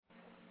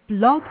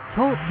Blog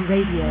Talk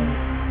Radio.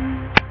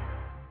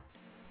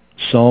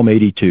 Psalm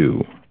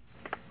 82,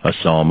 a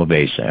psalm of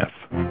Asaph.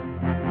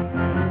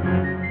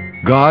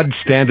 God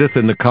standeth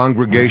in the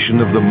congregation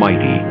of the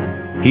mighty.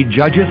 He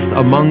judgeth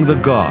among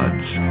the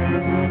gods.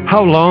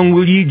 How long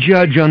will ye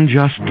judge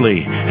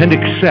unjustly, and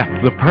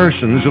accept the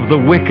persons of the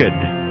wicked?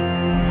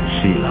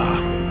 Selah.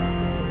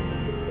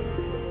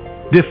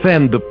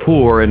 Defend the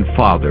poor and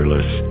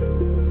fatherless.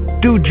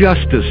 Do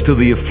justice to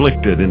the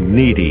afflicted and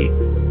needy.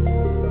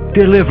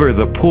 Deliver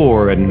the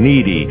poor and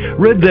needy.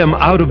 Rid them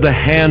out of the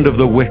hand of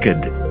the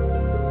wicked.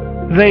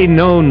 They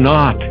know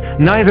not,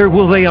 neither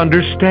will they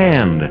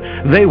understand.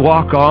 They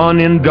walk on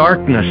in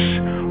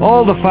darkness.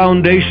 All the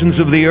foundations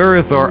of the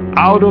earth are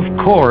out of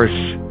course.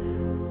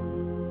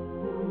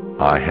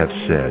 I have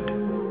said,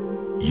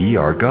 Ye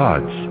are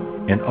gods,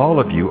 and all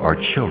of you are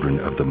children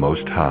of the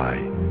Most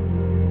High.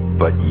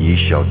 But ye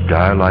shall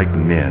die like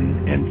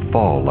men, and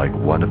fall like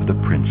one of the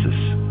princes.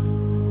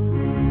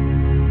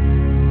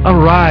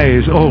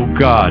 Arise, O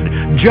God,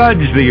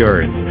 judge the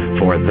earth,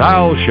 for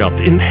thou shalt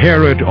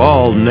inherit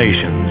all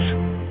nations.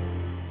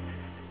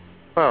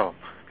 Well,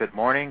 good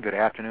morning, good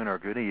afternoon, or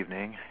good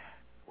evening,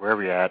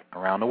 wherever you're at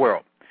around the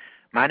world.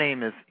 My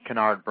name is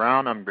Kennard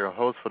Brown. I'm your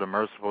host for the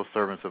Merciful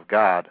Servants of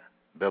God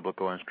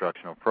Biblical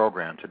Instructional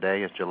Program.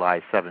 Today is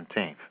July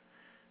 17th,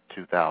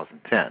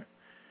 2010.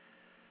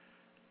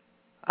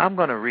 I'm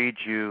going to read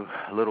you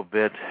a little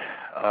bit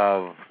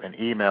of an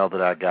email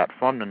that I got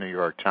from the New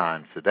York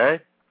Times today.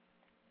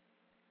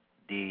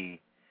 The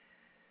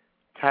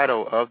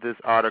title of this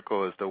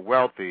article is The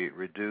Wealthy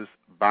Reduce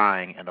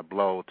Buying and a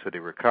Blow to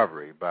the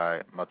Recovery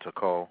by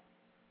Matoko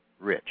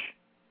Rich.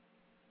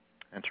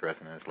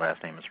 Interesting, his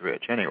last name is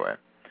Rich. Anyway,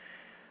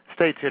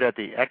 states here that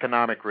the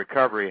economic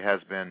recovery has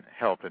been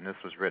helped, and this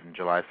was written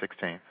July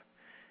 16th.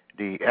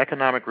 The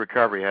economic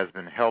recovery has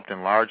been helped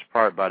in large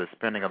part by the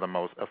spending of the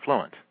most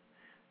affluent.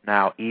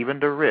 Now, even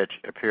the rich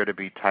appear to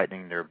be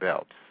tightening their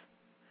belts.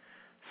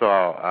 So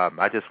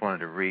I just wanted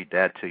to read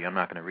that to you. I'm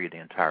not going to read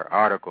the entire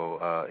article.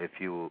 If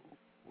you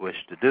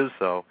wish to do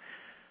so,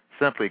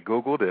 simply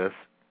Google this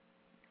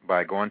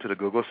by going to the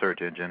Google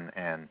search engine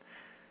and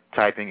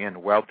typing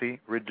in wealthy,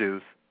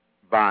 reduce,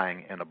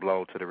 buying, and a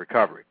blow to the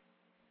recovery.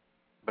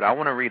 But I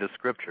want to read a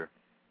scripture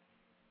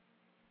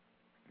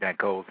that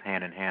goes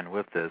hand in hand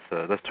with this.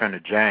 Let's turn to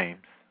James.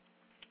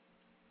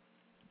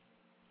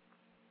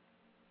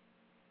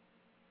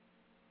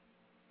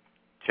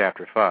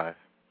 Chapter 5.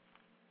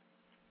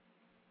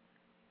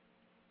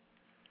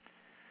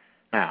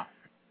 Now,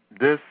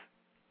 this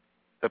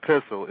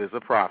epistle is a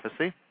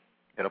prophecy.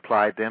 It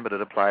applied then, but it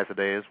applies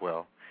today as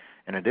well.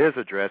 And it is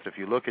addressed, if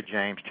you look at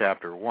James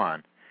chapter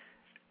 1,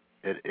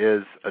 it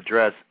is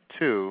addressed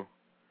to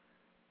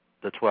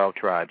the 12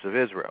 tribes of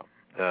Israel.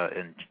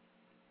 In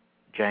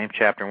James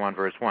chapter 1,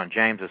 verse 1,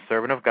 James, a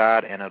servant of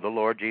God and of the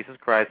Lord Jesus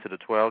Christ, to the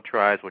 12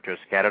 tribes which are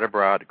scattered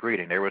abroad,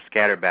 greeting. They were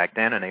scattered back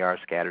then, and they are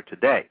scattered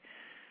today.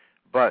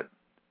 But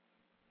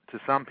to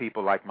some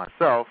people like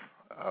myself,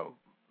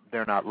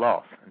 they're not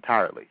lost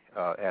entirely,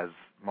 as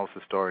most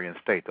historians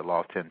state, the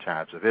lost 10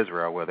 tribes of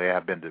Israel, where they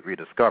have been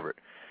rediscovered.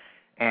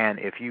 And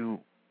if you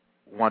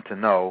want to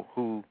know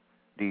who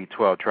the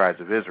 12 tribes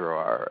of Israel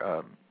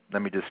are,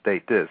 let me just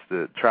state this.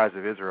 The tribes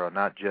of Israel are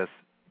not just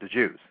the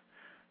Jews.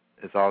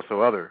 It's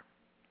also other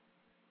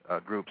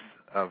groups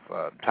of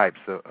types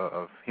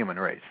of human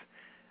race.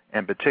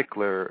 In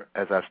particular,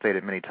 as I've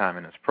stated many times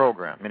in this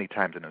program,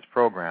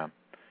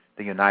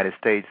 the United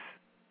States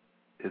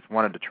is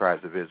one of the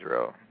tribes of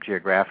Israel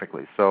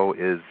geographically. So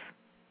is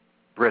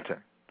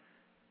Britain.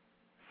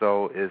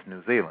 So is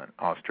New Zealand,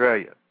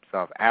 Australia,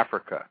 South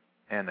Africa,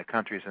 and the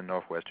countries in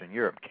northwestern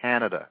Europe,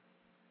 Canada.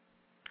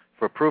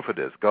 For proof of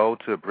this, go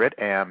to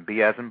Britam,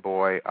 B as in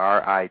boy,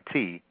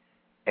 RITAM.org.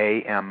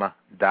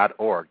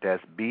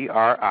 That's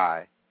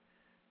BRITAM.org.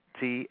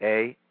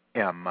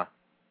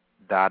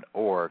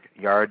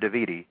 Yara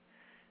Davidi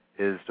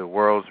is the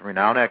world's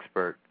renowned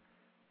expert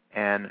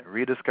and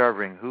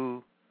rediscovering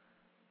who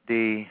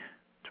the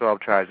 12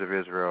 tribes of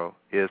Israel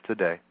is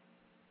today,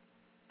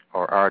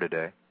 or are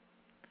today.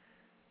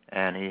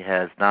 And he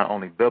has not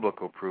only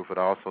biblical proof, but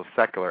also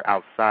secular,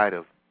 outside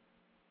of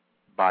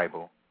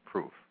Bible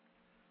proof.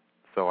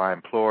 So I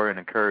implore and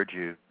encourage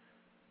you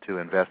to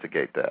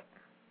investigate that.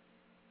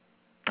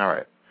 All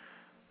right.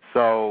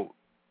 So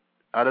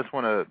I just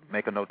want to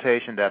make a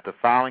notation that the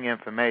following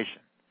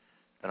information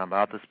that I'm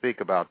about to speak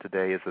about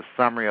today is a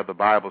summary of the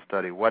Bible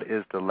study, What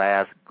is the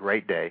Last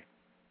Great Day?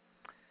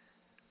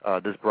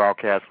 This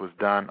broadcast was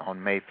done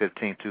on May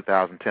 15,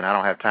 2010. I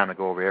don't have time to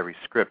go over every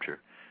scripture,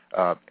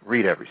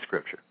 read every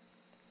scripture,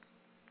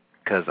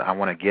 because I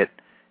want to get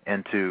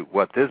into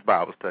what this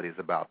Bible study is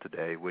about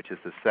today, which is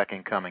the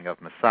second coming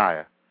of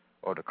Messiah,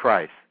 or the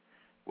Christ,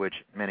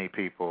 which many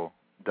people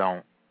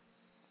don't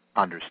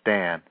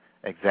understand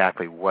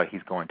exactly what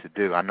he's going to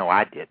do. I know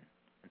I didn't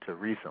until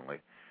recently,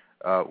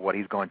 what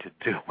he's going to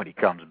do when he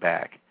comes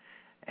back.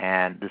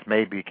 And this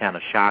may be kind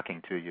of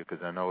shocking to you,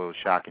 because I know it was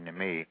shocking to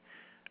me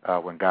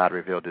when God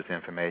revealed this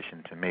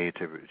information to me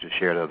to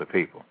share to other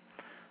people.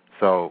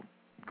 So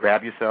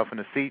grab yourself in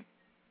a seat,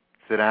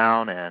 sit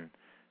down and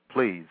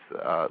please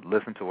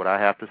listen to what I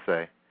have to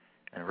say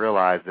and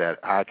realize that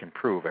I can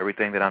prove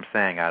everything that I'm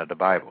saying out of the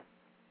Bible.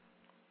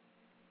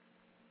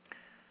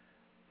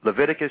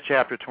 Leviticus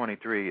chapter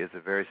 23 is a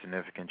very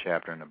significant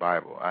chapter in the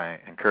Bible. I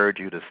encourage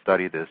you to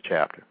study this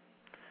chapter.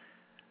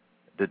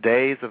 The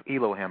days of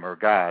Elohim, or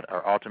God,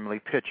 are ultimately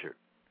pictured.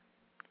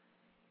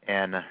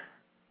 And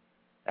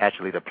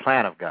actually, the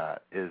plan of God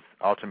is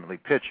ultimately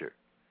pictured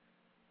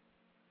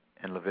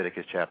in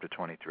Leviticus chapter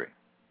 23.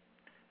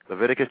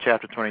 Leviticus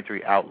chapter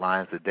 23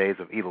 outlines the days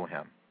of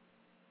Elohim,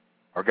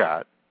 or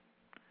God,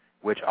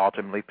 which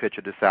ultimately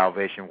pictured the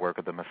salvation work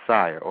of the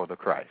Messiah, or the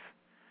Christ.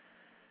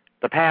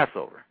 The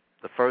Passover,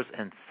 the first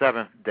and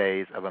seventh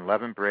days of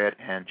unleavened bread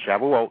and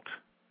Shavuot,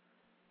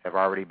 have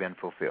already been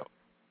fulfilled.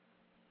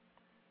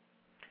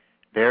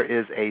 There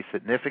is a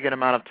significant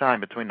amount of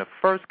time between the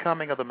first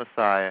coming of the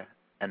Messiah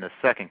and the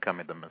second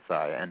coming of the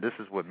Messiah, and this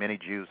is what many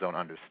Jews don't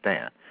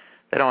understand.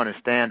 They don't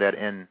understand that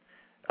in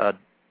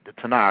the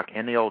Tanakh,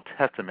 in the Old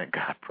Testament,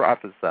 God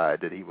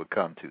prophesied that he would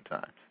come 2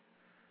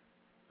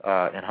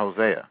 times in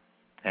Hosea.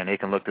 And they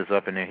can look this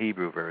up in the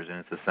Hebrew version.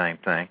 It's the same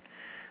thing.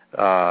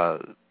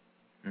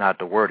 Not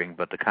the wording,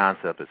 but the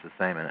concept is the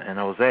same in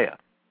Hosea.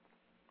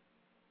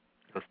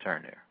 Let's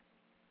turn there.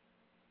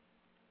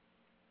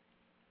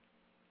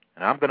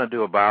 And I'm going to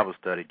do a Bible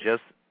study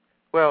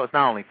it's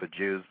not only for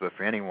Jews, but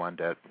for anyone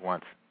that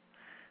wants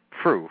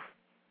proof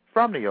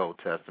from the Old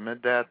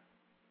Testament that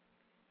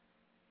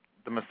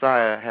the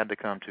Messiah had to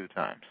come 2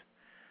 times.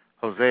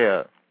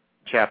 Hosea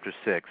chapter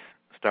 6,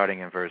 starting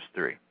in verse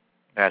 3.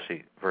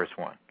 Actually, verse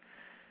 1.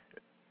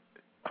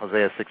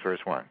 Hosea 6,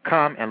 verse 1.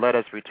 Come and let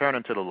us return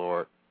unto the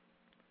Lord,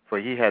 for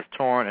he has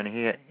torn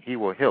and he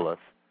will heal us.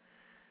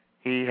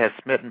 He has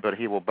smitten, but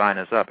he will bind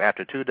us up.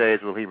 After 2 days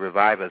will he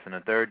revive us, and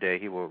the 3rd day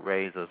he will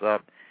raise us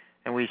up,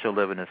 and we shall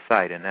live in his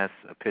sight. And that's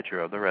a picture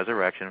of the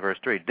resurrection. Verse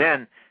 3,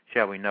 then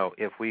shall we know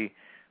if we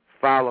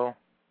follow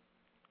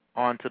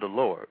on to the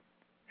Lord.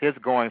 His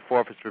going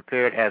forth is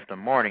prepared as the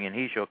morning, and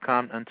he shall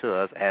come unto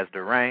us as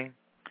the rain,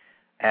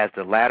 as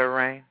the latter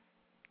rain.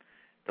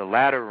 The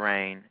latter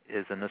rain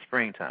is in the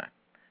springtime,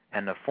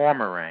 and the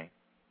former rain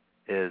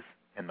is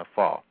in the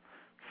fall.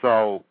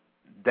 So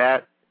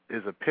that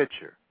is a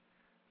picture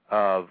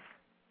of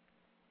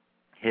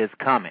his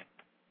coming.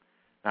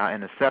 Now, in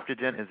the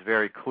Septuagint, it's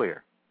very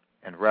clear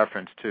in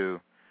reference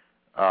to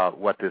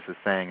what this is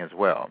saying as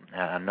well.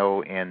 And I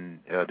know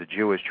in the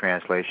Jewish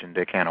translation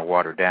they kind of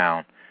water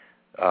down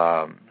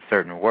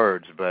certain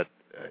words, but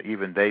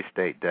even they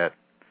state that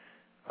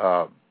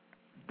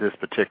this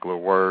particular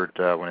word,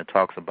 when it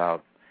talks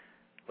about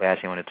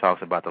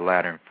the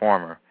latter and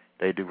former,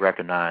 they do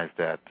recognize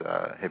that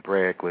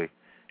Hebraically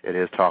it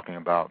is talking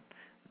about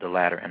the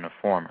latter and the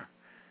former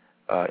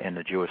in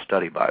the Jewish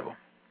Study Bible.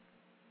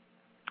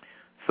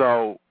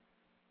 So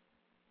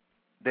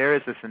there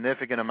is a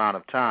significant amount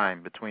of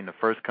time between the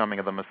first coming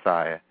of the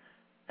Messiah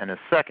and the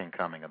second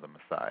coming of the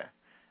Messiah.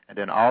 And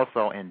then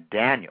also in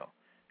Daniel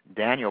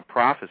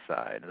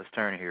prophesied. Let's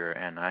turn here,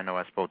 and I know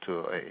I spoke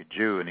to a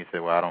Jew, and he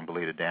said, well, I don't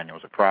believe that Daniel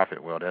was a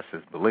prophet. Well, that's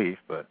his belief,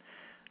 but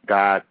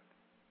God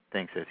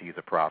thinks that he's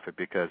a prophet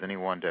because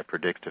anyone that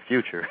predicts the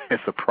future is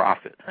a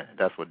prophet.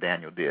 That's what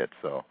Daniel did.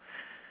 So,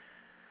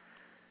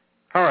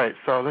 all right,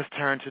 so let's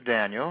turn to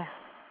Daniel.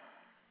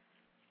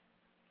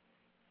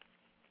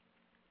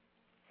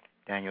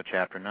 Daniel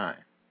chapter 9.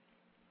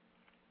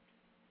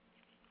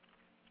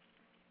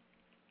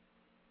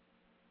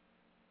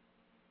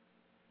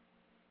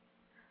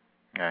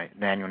 All right,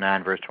 Daniel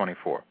 9, verse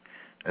 24.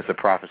 It's a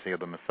prophecy of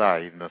the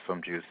Messiah, even though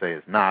some Jews say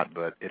it's not,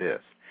 but it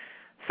is.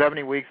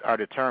 70 weeks are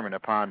determined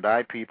upon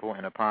thy people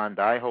and upon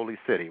thy holy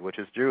city, which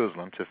is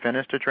Jerusalem, to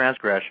finish the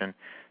transgression,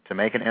 to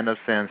make an end of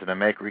sins, and to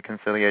make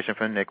reconciliation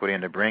for iniquity,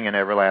 and to bring in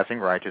everlasting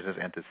righteousness,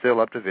 and to seal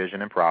up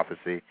division and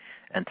prophecy,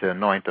 and to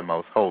anoint the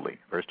most holy.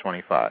 Verse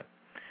 25,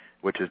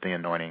 which is the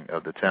anointing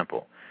of the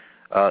temple.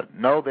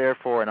 Know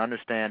therefore and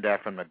understand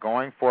that from the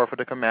going forth of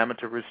the commandment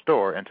to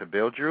restore and to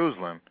build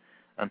Jerusalem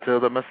until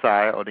the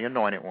Messiah, or the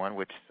anointed one,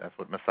 which that's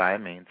what Messiah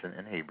means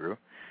in Hebrew,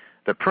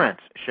 the prince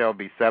shall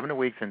be 7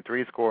 weeks and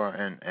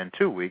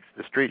 62 weeks.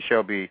 The street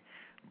shall be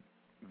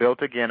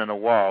built again in a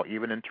wall,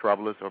 even in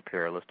troublous or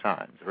perilous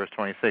times. Verse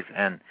 26,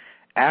 and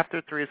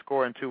after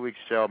 62 weeks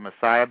shall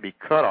Messiah be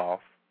cut off,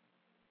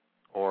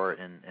 or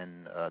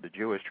in the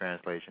Jewish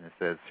translation it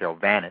says shall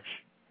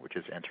vanish, which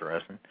is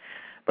interesting,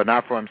 but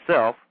not for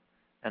himself,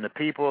 and the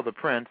people of the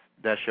prince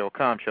that shall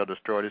come shall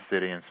destroy the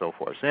city, and so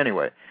forth. So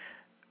anyway,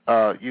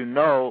 you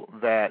know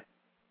that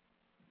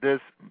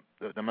the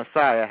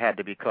Messiah had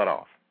to be cut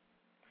off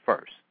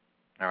first,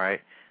 all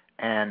right?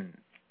 And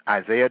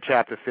Isaiah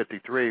chapter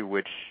 53,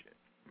 which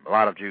a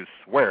lot of Jews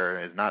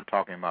swear is not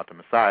talking about the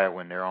Messiah,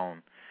 when their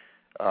own,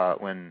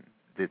 when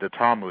the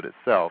Talmud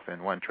itself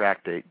in one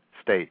tractate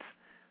states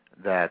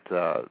that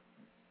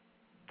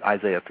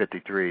Isaiah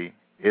 53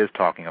 is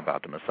talking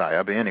about the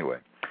Messiah. But anyway,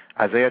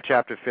 Isaiah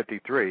chapter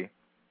 53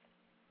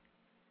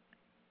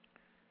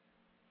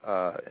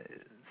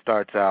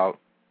 starts out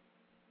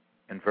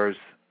in verse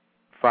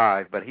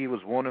 5, but he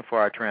was wounded for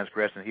our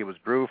transgressions, he was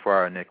bruised for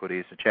our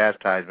iniquities, the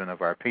chastisement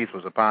of our peace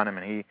was upon him,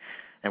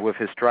 and with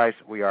his stripes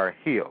we are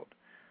healed.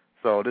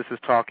 So this is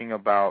talking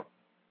about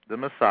the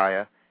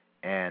Messiah,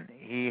 and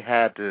he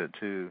had to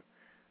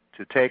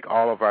take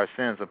all of our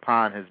sins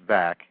upon his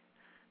back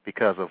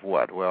because of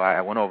what? Well,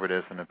 I went over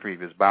this in a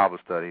previous Bible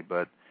study,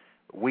 but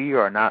we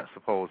are not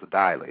supposed to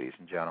die, ladies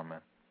and gentlemen.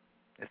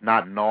 It's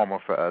not normal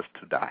for us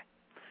to die.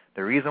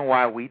 The reason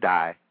why we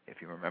die,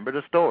 if you remember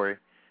the story,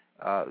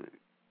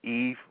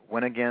 Eve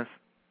went against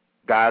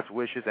God's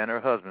wishes and her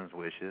husband's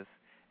wishes,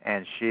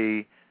 and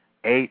she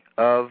ate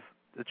of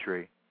the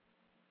tree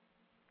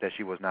that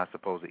she was not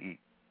supposed to eat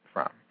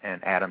from.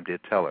 And Adam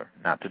did tell her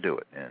not to do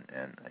it,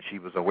 and she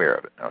was aware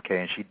of it, okay?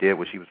 And she did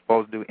what she was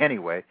supposed to do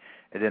anyway,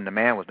 and then the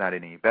man was not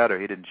any better.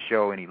 He didn't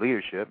show any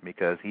leadership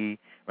because he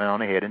went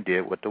on ahead and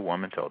did what the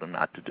woman told him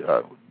not to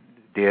do,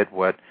 did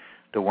what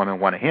the woman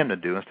wanted him to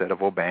do instead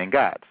of obeying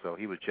God. So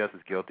he was just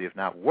as guilty, if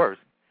not worse.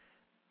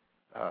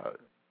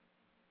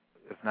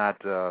 If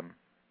not,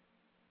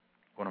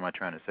 what am I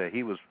trying to say?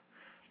 He was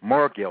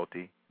more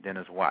guilty than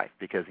his wife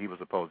because he was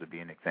supposed to be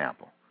an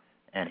example.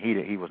 And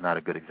he was not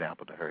a good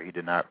example to her. He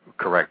did not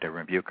correct or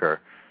rebuke her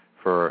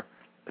for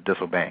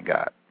disobeying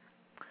God.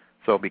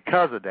 So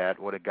because of that,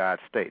 what did God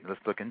state?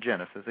 Let's look in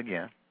Genesis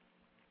again.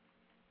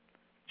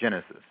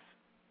 Genesis.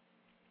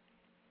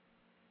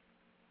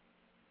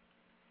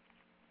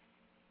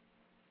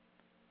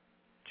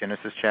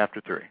 Genesis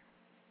chapter 3.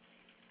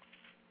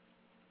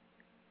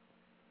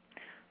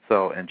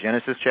 So in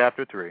Genesis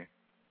chapter 3,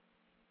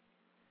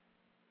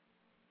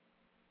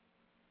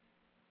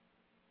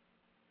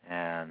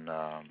 and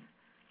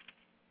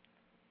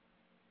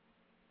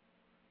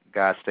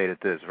God stated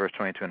this, verse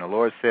 22, and the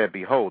Lord said,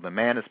 behold, the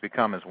man is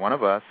become as one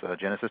of us,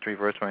 Genesis 3,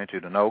 verse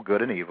 22, to know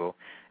good and evil,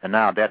 and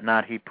now that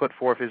not he put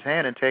forth his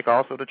hand and take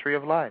also the tree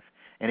of life,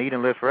 and eat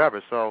and live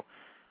forever. So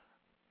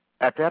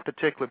at that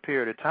particular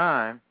period of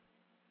time,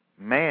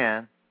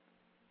 man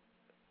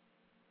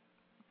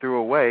threw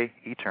away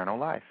eternal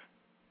life.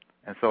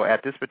 And so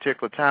at this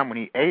particular time, when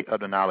he ate of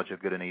the knowledge of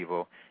good and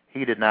evil,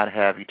 he did not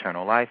have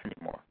eternal life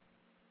anymore.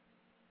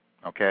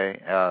 Okay?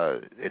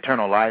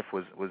 Eternal life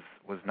was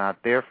not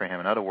there for him.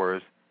 In other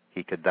words,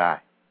 he could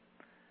die.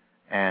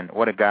 And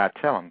what did God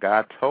tell him?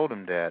 God told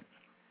him that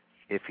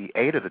if he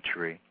ate of the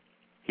tree,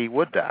 he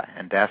would die.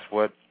 And that's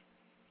what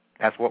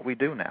we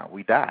do now.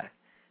 We die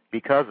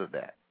because of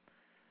that.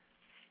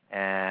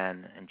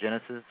 And in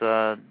Genesis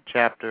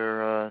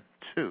chapter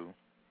 2,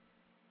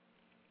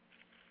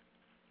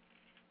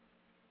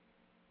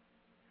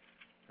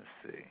 let's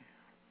see.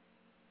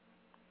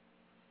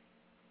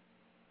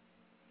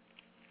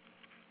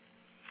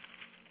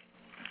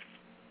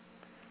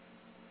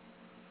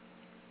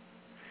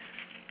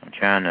 I'm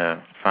trying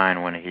to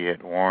find when he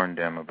had warned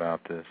them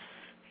about this.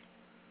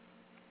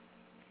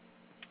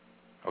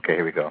 Okay,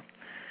 here we go.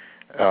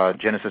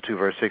 Genesis 2,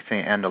 verse 16.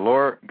 And the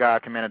Lord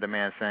God commanded the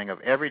man, saying, of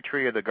every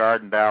tree of the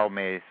garden thou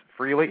mayest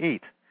freely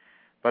eat,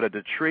 but of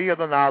the tree of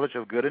the knowledge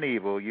of good and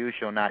evil you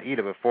shall not eat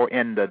of it, for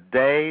in the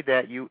day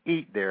that you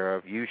eat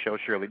thereof you shall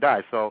surely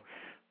die. So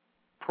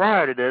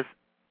prior to this,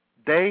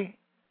 they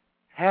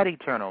had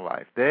eternal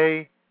life.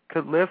 They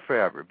could live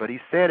forever. But he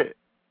said it,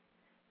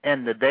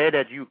 and the day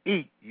that you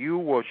eat, you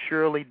will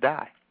surely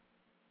die.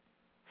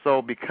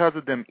 So because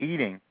of them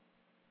eating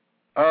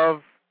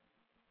of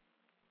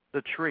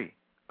the tree,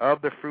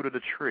 of the fruit of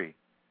the tree,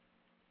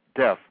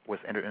 death was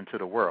entered into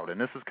the world. And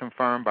this is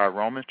confirmed by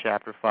Romans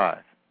chapter 5.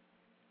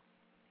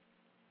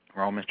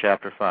 Romans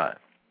chapter 5.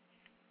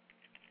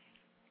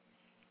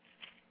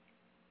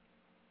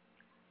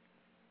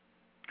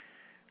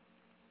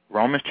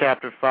 Romans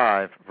chapter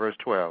 5, verse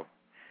 12.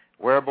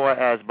 Whereby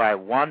as by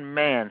one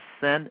man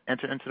sin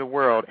entered into the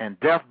world, and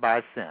death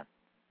by sin.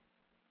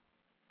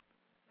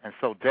 And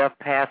so death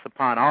passed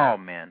upon all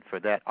men, for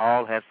that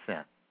all have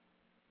sinned.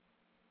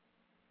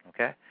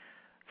 Okay?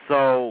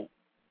 So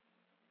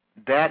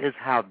that is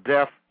how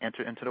death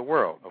entered into the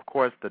world. Of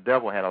course, the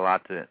devil had a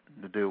lot to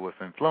do with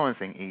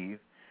influencing Eve,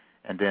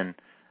 and then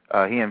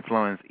he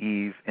influenced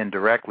Eve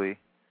indirectly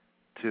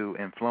to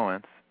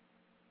influence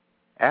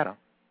Adam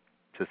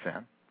to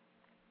sin.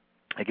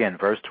 Again,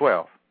 verse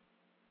 12.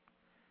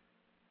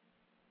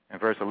 And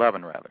verse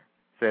 11, rather,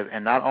 says,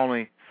 and not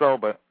only so,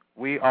 but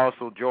we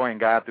also joy in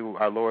God through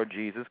our Lord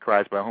Jesus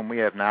Christ, by whom we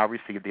have now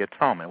received the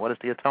atonement. What is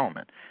the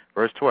atonement?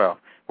 Verse 12,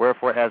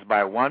 wherefore as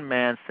by one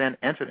man sin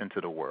entered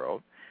into the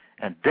world,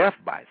 and death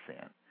by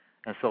sin,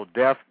 and so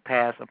death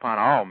passed upon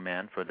all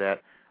men, for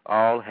that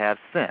all have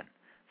sinned.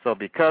 So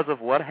because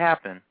of what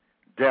happened,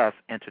 death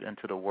entered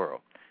into the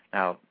world.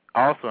 Now,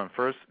 also in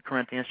 1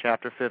 Corinthians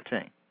chapter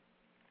 15,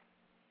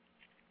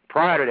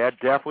 prior to that,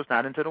 death was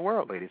not into the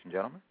world, ladies and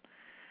gentlemen.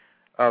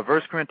 1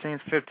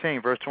 Corinthians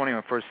 15, verse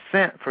 21, for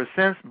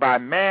since by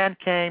man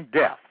came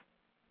death.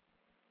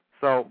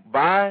 So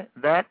by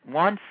that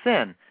one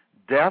sin,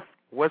 death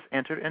was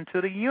entered into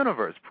the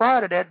universe.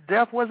 Prior to that,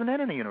 death wasn't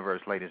in the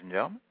universe, ladies and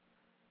gentlemen.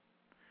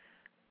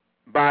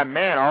 By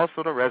man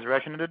also the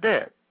resurrection of the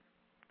dead.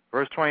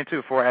 Verse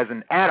 22, for as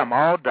in Adam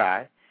all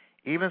die,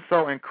 even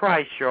so in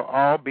Christ shall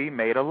all be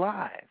made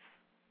alive.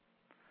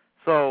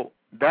 So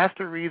that's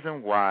the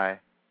reason why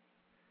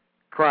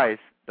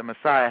Christ, the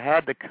Messiah,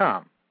 had to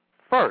come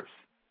first,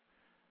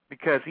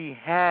 because he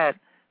had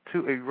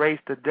to erase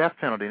the death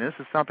penalty. And this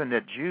is something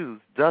that Jews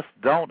just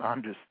don't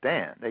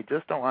understand. They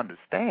just don't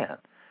understand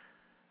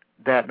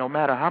that no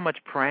matter how much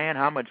praying,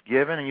 how much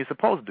giving, and you're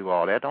supposed to do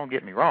all that, don't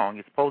get me wrong,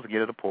 you're supposed to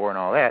give to the poor and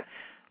all that,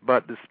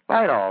 but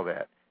despite all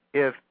that,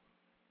 if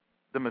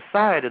the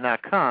Messiah did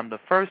not come the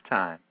first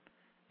time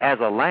as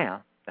a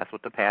lamb, that's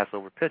what the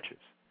Passover pictures,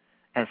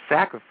 and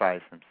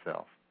sacrifice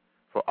himself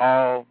for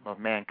all of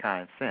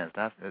mankind's sins,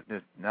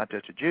 not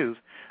just the Jews,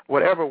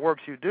 whatever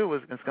works you do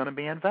is going to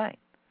be in vain,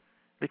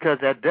 because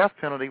that death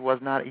penalty was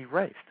not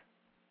erased.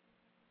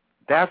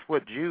 That's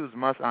what Jews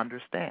must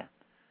understand.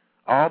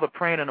 All the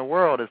praying in the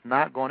world is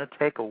not going to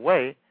take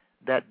away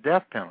that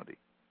death penalty.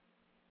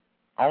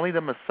 Only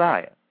the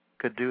Messiah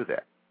could do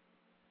that.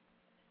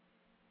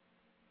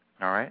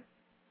 All right?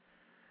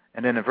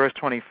 And then in verse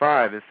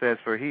 25 it says,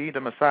 for he, the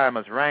Messiah,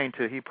 must reign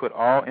till he put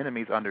all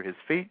enemies under his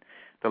feet.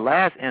 The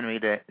last enemy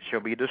that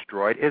shall be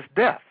destroyed is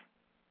death.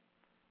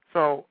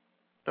 So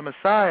the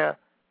Messiah,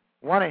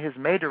 one of his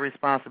major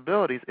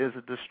responsibilities is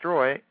to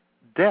destroy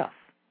death.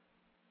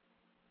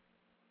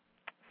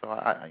 So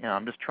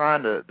I'm just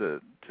trying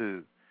to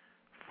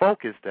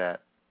focus that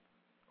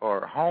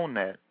or hone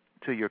that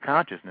to your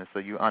consciousness so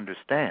you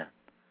understand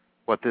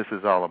what this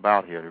is all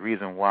about here, the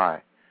reason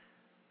why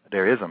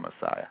there is a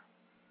Messiah.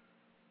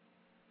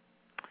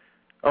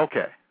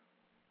 Okay,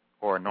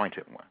 or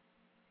anointed one.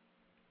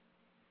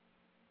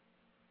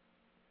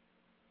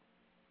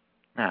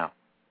 Now,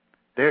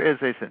 there is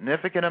a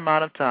significant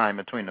amount of time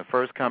between the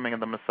first coming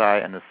of the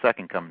Messiah and the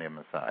second coming of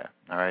the Messiah.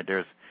 All right,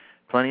 there's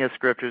plenty of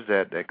scriptures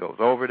that goes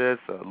over this.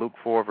 Luke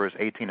 4, verse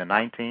 18 to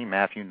 19,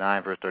 Matthew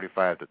 9, verse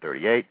 35 to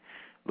 38,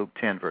 Luke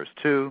 10, verse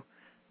 2,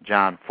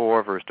 John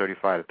 4, verse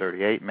 35 to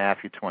 38,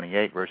 Matthew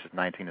 28, verses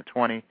 19 to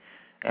 20,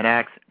 and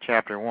Acts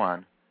chapter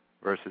 1,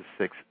 verses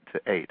 6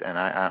 to 8. And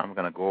I'm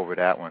going to go over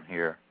that one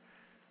here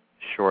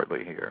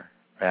shortly here,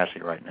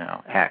 actually right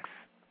now, Acts,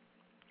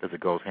 because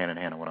it goes hand in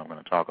hand with what I'm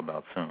going to talk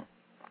about soon.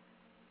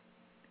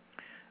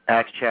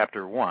 Acts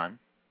chapter 1,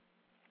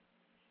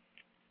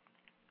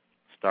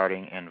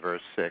 starting in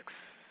verse 6.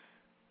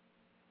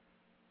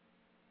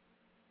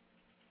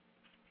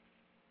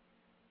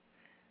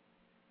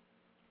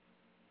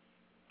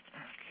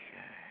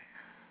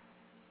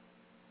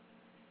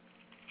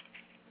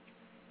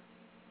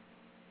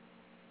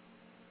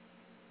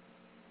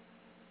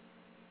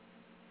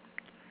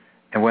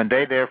 And when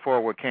they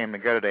therefore came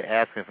together, they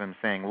asked of him,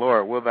 saying,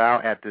 Lord, wilt thou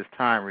at this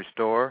time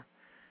restore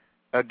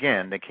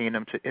again the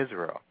kingdom to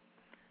Israel?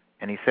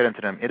 And he said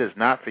unto them, it is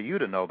not for you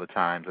to know the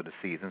times or the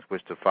seasons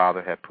which the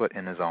Father hath put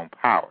in his own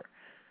power.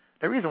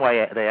 The reason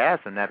why they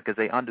asked him that is because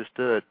they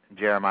understood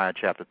Jeremiah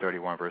chapter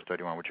 31, verse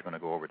 31, which we're going to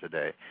go over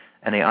today.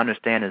 And they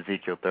understand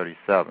Ezekiel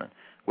 37,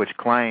 which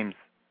claims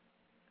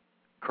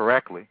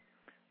correctly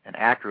and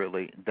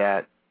accurately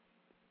that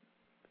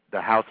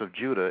the house of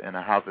Judah and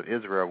the house of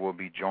Israel will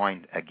be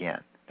joined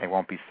again. They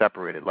won't be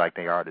separated like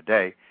they are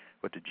today,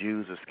 but the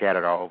Jews are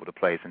scattered all over the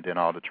place, and then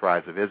all the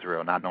tribes of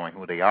Israel, not knowing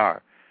who they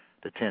are,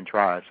 the 10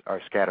 tribes,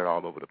 are scattered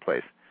all over the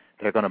place.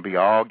 They're going to be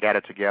all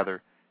gathered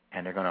together,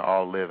 and they're going to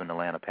all live in the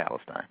land of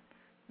Palestine.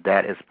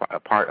 That is a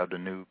part of the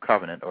new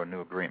covenant or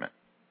new agreement.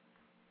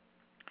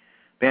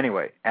 But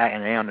anyway,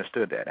 and they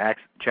understood that.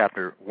 Acts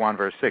chapter 1,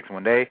 verse 6,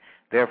 when they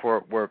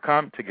therefore were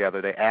come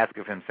together, they asked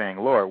of him, saying,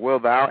 Lord,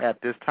 wilt thou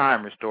at this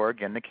time restore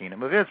again the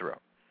kingdom of Israel?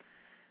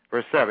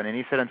 Verse 7, and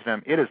he said unto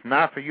them, it is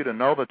not for you to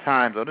know the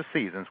times or the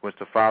seasons which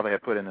the Father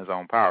hath put in his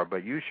own power,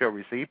 but you shall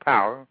receive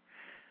power.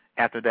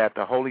 After that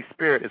the Holy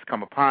Spirit is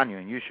come upon you,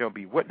 and you shall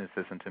be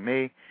witnesses unto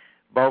me,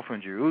 both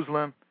in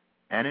Jerusalem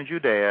and in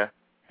Judea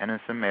and in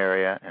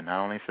Samaria, and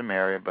not only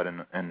Samaria, but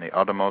in the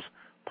uttermost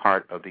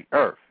part of the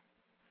earth.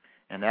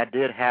 And that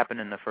did happen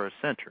in the first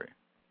century.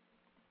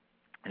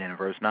 And in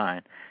verse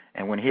 9,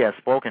 and when he had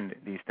spoken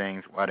these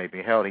things, while they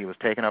beheld, he was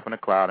taken up in a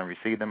cloud and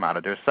received them out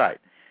of their sight.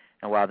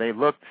 And while they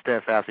looked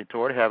steadfastly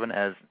toward heaven,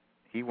 as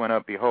he went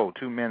up, behold,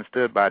 2 men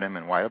stood by them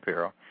in white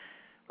apparel,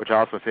 which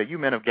also said, you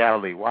men of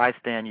Galilee, why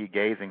stand ye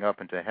gazing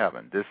up into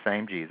heaven? This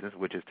same Jesus,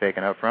 which is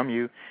taken up from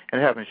you in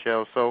heaven,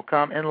 shall so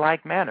come in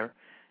like manner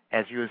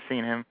as you have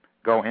seen him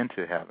go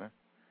into heaven.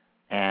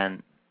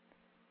 And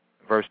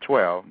verse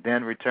 12,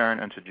 then return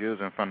unto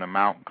Jerusalem from the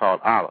mount called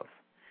Olives,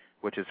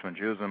 which is from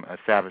Jerusalem a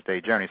Sabbath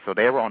day journey. So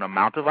they were on the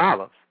Mount of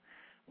Olives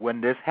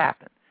when this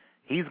happened.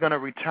 He's going to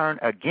return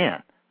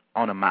again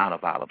on the Mount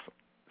of Olives,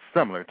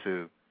 similar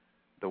to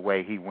the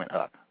way he went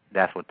up.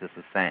 That's what this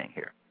is saying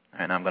here.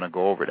 And I'm going to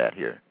go over that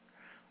here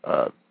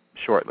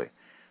shortly.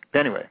 But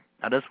anyway,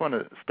 I just want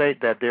to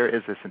state that there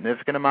is a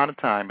significant amount of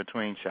time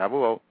between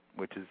Shavuot,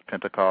 which is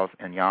Pentecost,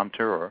 and Yom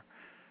Teruah,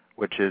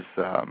 which is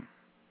the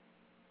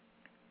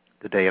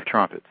Day of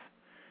Trumpets.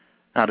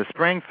 Now, the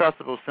spring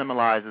festival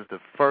symbolizes the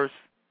first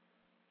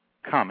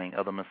coming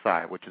of the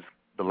Messiah, which is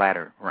the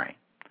latter rain,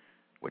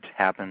 which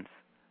happens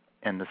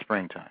in the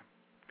springtime.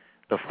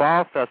 The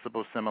fall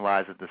festival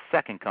symbolizes the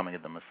second coming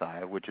of the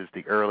Messiah, which is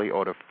the early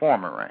or the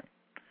former rain.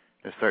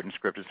 There's certain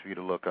scriptures for you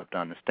to look up to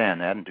understand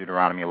that. In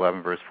Deuteronomy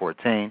 11, verse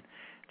 14,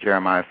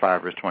 Jeremiah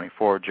 5, verse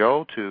 24,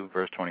 Joel 2,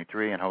 verse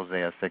 23, and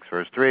Hosea 6,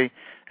 verse 3.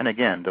 And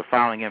again, the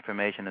following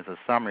information is a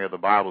summary of the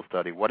Bible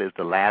study. What is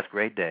the last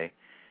great day?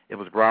 It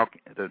was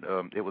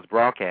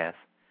broadcast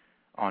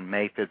on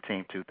May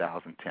 15,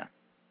 2010.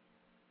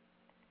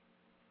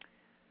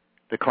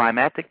 The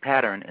climatic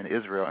pattern in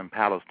Israel and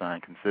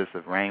Palestine consists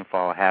of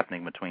rainfall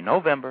happening between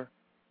November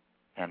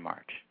and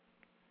March.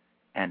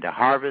 And the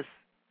harvest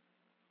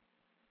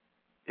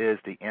is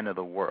the end of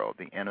the world.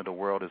 The end of the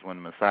world is when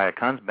the Messiah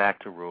comes back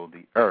to rule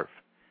the earth,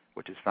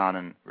 which is found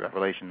in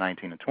Revelation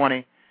 19 and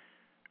 20.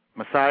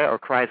 Messiah or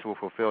Christ will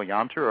fulfill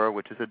Yom Teruah,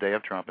 which is the Day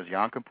of Trumpets,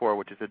 Yom Kippur,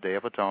 which is the Day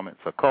of Atonement,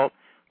 Sukkot,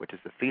 which is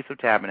the Feast of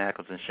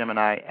Tabernacles, and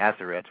Shemini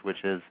Atzeret,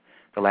 which is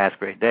the last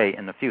great day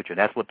in the future.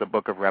 That's what the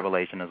book of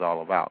Revelation is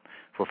all about,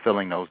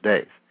 fulfilling those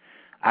days.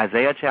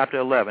 Isaiah chapter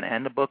 11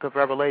 and the book of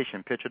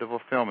Revelation picture the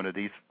fulfillment of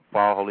these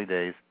fall holy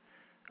days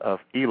of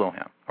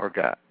Elohim, or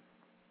God.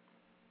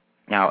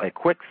 Now, a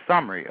quick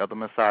summary of the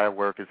Messiah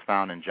work is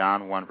found in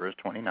John 1, verse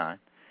 29.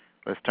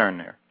 Let's turn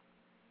there.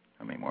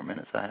 How many more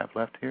minutes I have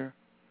left here?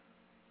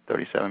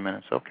 37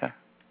 minutes, okay.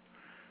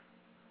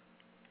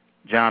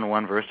 John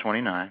 1, verse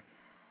 29.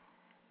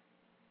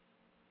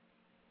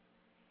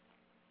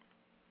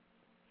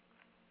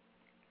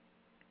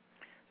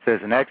 Says,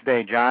 the next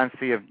day John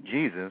seeth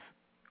Jesus,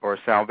 or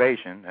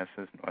salvation, that's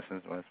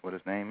what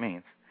his name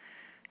means,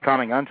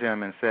 coming unto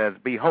him and says,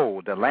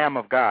 Behold, the Lamb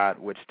of God,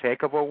 which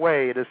taketh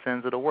away the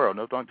sins of the world.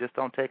 No, don't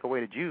take away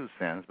the Jews'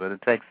 sins, but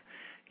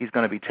he's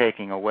going to be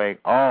taking away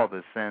all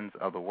the sins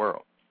of the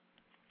world.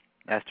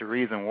 That's the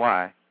reason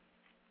why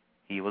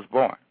he was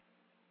born.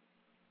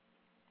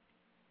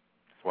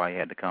 That's why he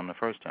had to come the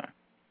first time.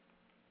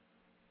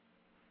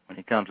 When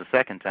he comes the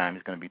second time,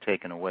 he's going to be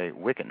taking away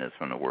wickedness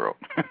from the world.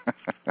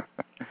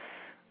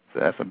 So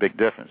that's a big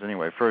difference.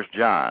 Anyway, 1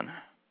 John,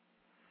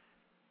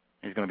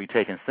 he's going to be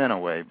taking sin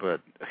away,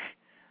 but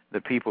the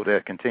people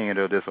that continue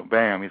to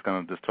disobey him, he's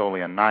going to just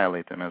totally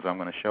annihilate them, as I'm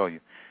going to show you.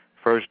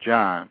 1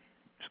 John,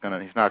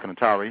 he's not going to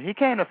tolerate. He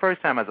came the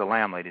first time as a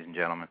lamb, ladies and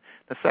gentlemen.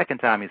 The second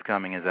time he's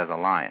coming is as a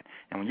lion.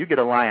 And when you get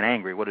a lion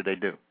angry, what do they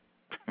do?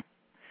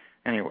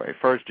 Anyway,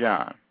 1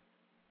 John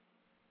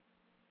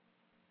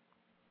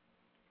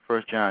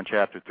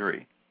chapter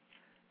 3,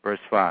 verse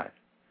 5.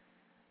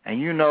 And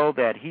you know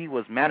that he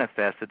was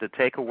manifested to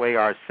take away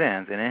our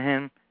sins, and in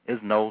him is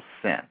no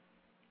sin.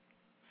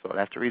 So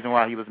that's the reason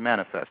why he was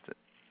manifested.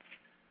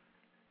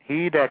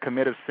 He that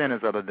committeth sin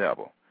is of the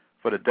devil.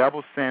 For the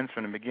devil sins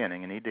from the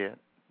beginning, and he did.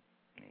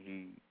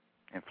 He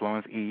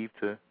influenced Eve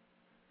to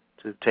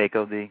take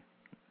of the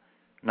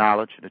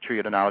tree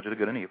of the knowledge of the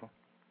good and evil.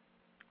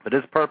 For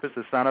this purpose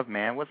the Son of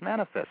Man was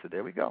manifested.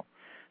 There we go.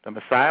 The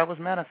Messiah was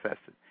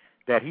manifested,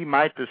 that he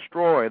might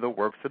destroy the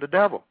works of the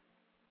devil.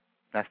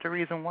 That's the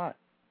reason why.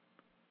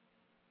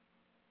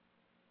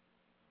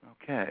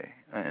 Okay,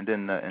 and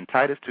then in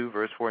Titus 2,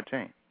 verse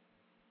 14.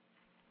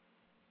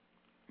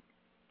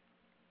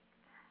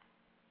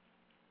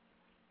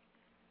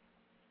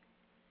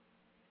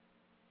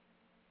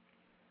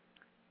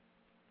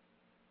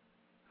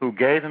 Who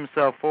gave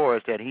himself for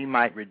us that he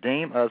might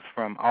redeem us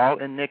from all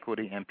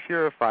iniquity and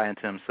purify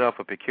unto himself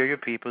a peculiar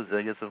people,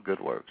 zealous of good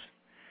works.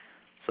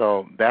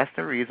 So that's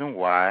the reason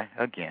why,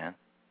 again,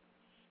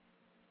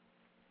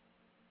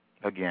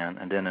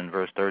 and then in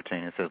verse 13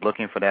 it says,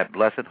 looking for that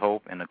blessed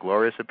hope and the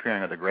glorious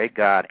appearing of the great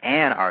God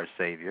and our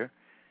Savior,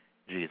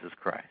 Jesus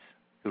Christ,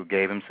 who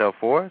gave himself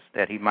for us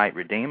that he might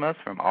redeem us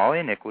from all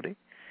iniquity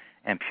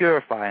and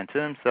purify unto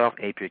himself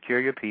a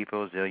peculiar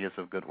people, zealous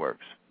of good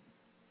works.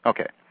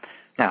 Okay,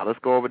 now let's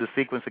go over the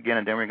sequence again,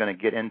 and then we're going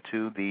to get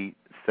into the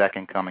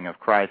second coming of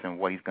Christ and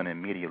what he's going to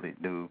immediately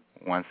do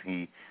once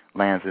he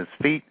lands his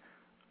feet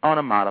on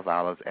the Mount of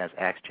Olives, as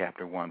Acts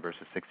chapter 1,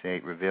 verses 6 to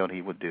 8 revealed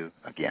he would do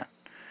again.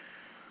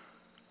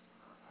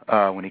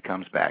 When he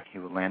comes back, he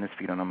will land his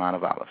feet on the Mount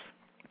of Olives.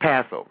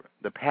 Passover.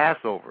 The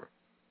Passover,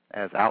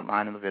 as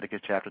outlined in Leviticus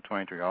chapter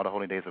 23, all the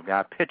holy days of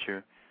God,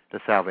 picture the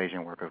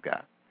salvation work of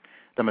God.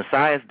 The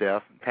Messiah's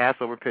death,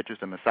 Passover pictures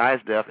the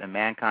Messiah's death and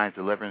mankind's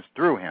deliverance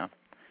through him.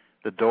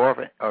 The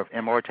door of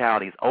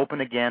immortality is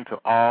open again to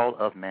all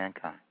of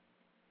mankind.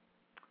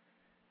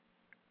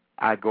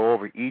 I go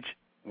over each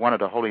one of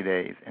the holy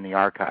days in the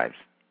archives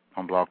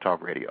on Blog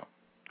Talk Radio.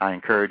 I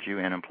encourage you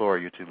and implore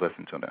you to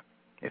listen to them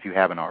if you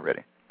haven't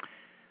already.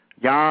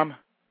 Yom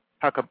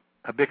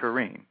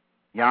HaBikurim,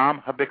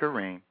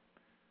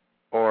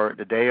 or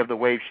the day of the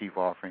wave sheaf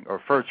offering, or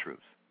first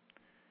fruits.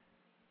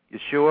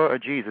 Yeshua, or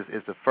Jesus,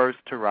 is the first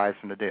to rise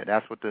from the dead.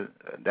 That's what the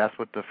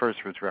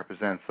first fruits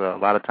represents. A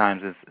lot of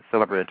times it's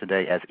celebrated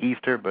today as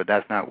Easter, but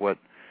that's not what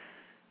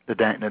the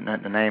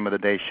name of the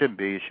day should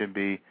be. It should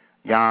be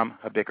Yom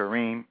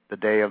HaBikurim, the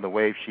day of the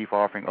wave sheaf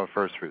offering, or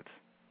first fruits.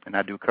 And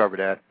I do cover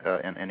that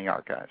in the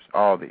archives.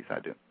 All of these I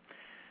do.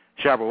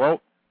 Shavuot,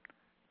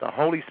 the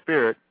Holy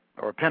Spirit,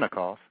 or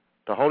Pentecost,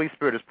 the Holy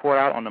Spirit is poured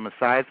out on the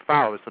Messiah's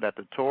followers so that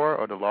the Torah,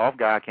 or the law of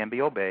God, can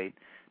be obeyed.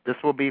 This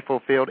will be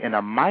fulfilled in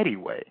a mighty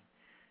way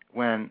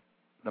when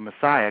the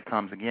Messiah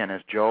comes again,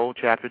 as Joel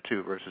chapter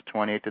 2, verses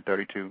 28 to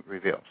 32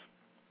 reveals.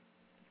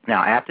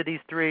 Now, after these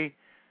three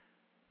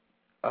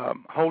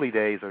holy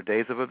days or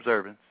days of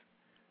observance,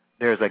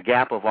 there's a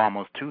gap of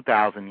almost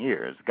 2,000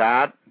 years.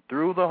 God,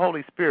 through the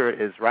Holy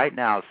Spirit, is right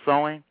now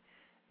sowing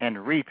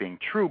and reaping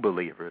true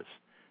believers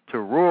to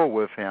rule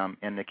with him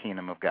in the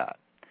kingdom of God.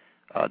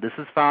 This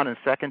is found in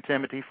 2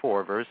 Timothy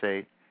 4, verse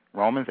 8,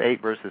 Romans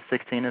 8, verses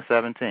 16 and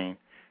 17,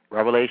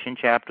 Revelation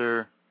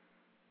chapter,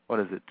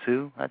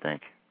 2, I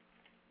think?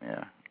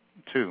 Yeah,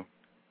 2.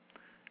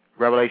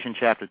 Revelation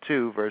chapter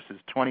 2, verses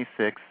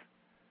 26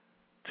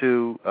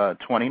 to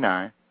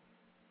 29.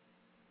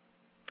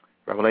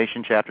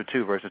 Revelation chapter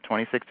 2, verses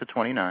 26 to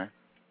 29.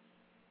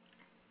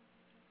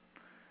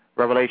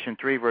 Revelation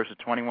 3, verses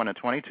 21 to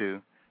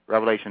 22.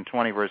 Revelation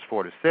 20, verse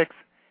 4 to 6.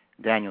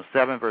 Daniel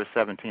 7, verse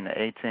 17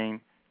 to 18,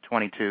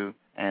 22,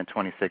 and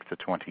 26 to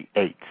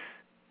 28.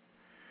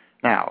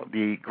 Now,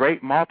 the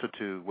great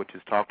multitude, which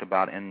is talked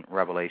about in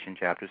Revelation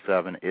chapter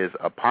 7, is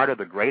a part of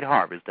the great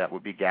harvest that will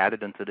be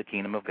gathered into the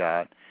kingdom of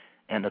God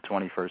in the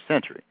 21st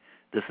century.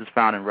 This is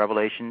found in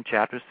Revelation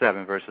chapter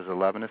 7, verses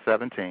 11 to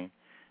 17,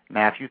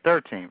 Matthew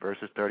 13,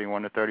 verses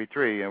 31 to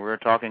 33, and we're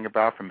talking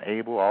about from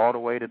Abel all the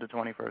way to the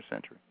 21st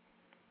century.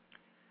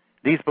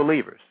 These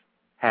believers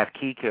have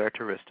key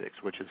characteristics,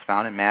 which is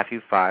found in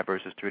Matthew 5,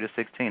 verses 3 to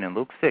 16, and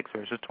Luke 6,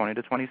 verses 20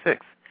 to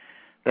 26.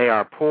 They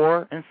are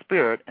poor in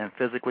spirit and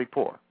physically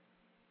poor.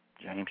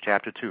 James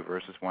chapter 2,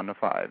 verses 1 to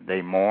 5.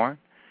 They mourn.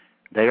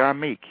 They are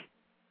meek.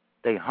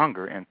 They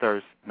hunger and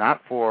thirst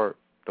not for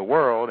the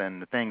world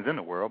and the things in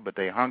the world, but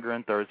they hunger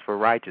and thirst for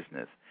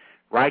righteousness.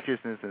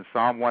 Righteousness in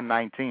Psalm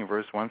 119,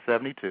 verse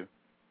 172.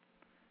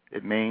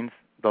 It means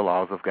the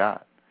laws of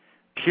God.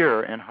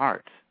 Pure in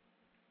heart.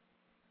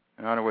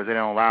 In other words, they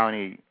don't allow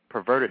any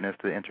pervertedness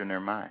to enter in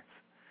their minds.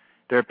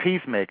 They're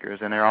peacemakers,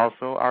 and they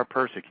also are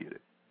persecuted,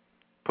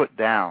 put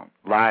down,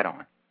 lied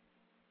on.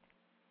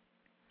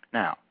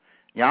 Now,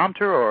 Yom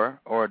Teruah,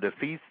 or the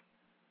Feast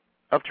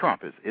of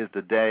Trumpets, is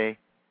the day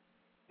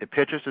it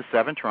pictures the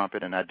seventh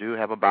trumpet, and I do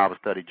have a Bible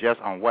study just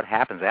on what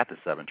happens at the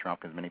seventh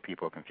trumpet, because many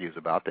people are confused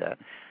about that.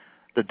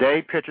 The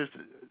day pictures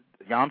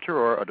Yom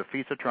Teruah, or the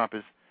Feast of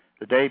Trumpets.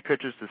 The day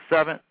pictures the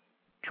seventh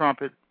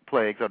trumpet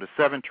plagues, or the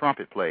seven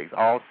trumpet plagues,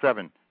 all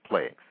seven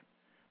plagues.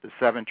 The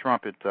seven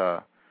trumpet,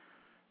 that's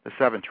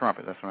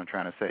what I'm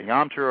trying to say.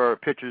 Yom Teruah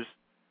pictures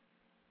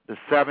the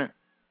seven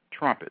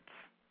trumpets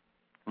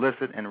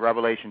listed in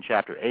Revelation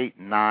chapter 8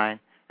 and 9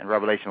 and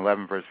Revelation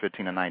 11, verse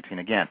 15 and 19.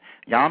 Again,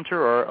 Yom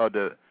Teruah, or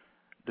the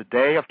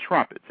day of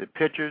trumpets, it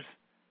pictures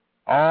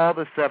all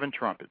the seven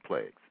trumpet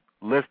plagues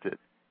listed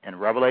in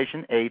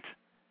Revelation 8,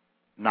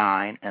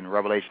 9, and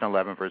Revelation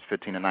 11, verse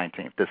 15 and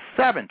 19. The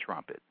seventh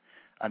trumpet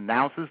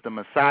announces the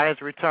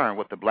Messiah's return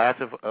with the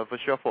blast of a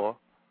shofar,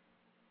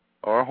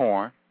 or a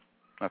horn,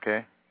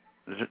 okay,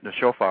 the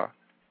shofar.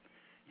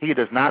 He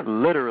does not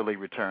literally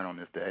return on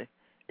this day.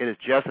 It is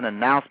just an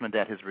announcement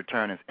that his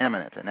return is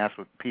imminent, and that's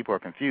what people are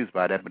confused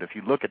by that. But if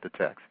you look at the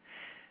text,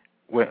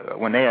 when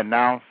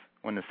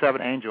the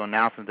seventh angel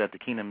announces that the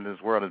kingdom of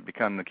this world has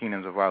become the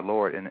kingdoms of our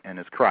Lord and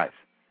his Christ,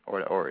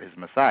 or his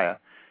Messiah,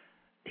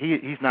 he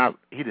did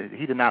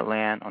not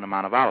land on the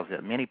Mount of Olives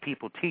yet. Many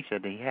people teach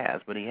that he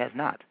has, but he has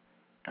not,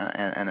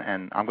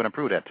 and I'm going to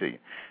prove that to you.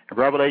 In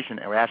Revelation,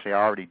 or actually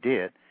I already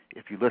did,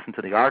 if you listen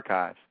to the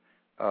archives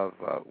of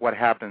what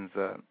happens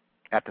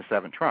at the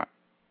seventh trump,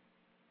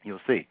 you'll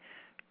see.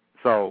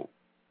 So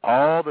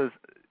all the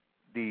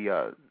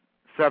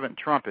seven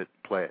trumpet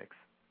plagues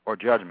or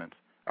judgments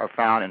are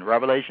found in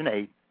Revelation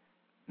 8,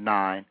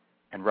 9,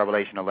 and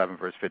Revelation 11,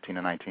 verse 15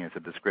 and 19. It's a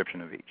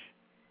description of each.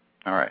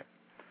 All right.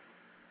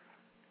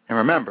 And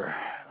remember,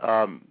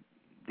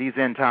 these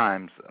end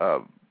times,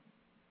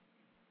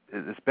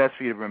 it's best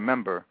for you to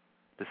remember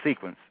the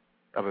sequence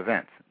of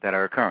events that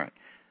are occurring.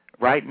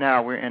 Right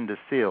now, we're in the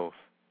seals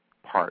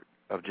part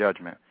of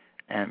judgment,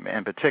 and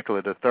in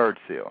particular, the third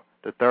seal.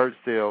 The third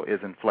seal is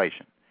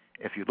inflation.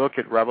 If you look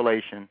at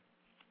Revelation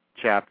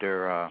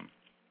chapter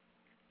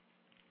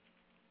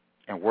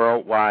and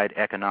worldwide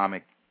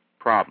economic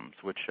problems,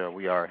 which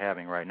we are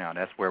having right now,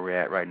 that's where we're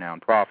at right now in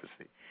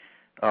prophecy.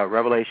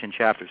 Revelation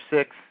chapter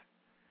 6,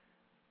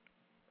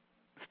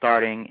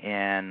 starting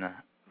in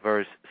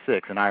verse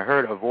 6. And I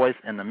heard a voice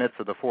in the midst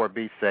of the four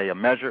beasts say, a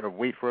measure of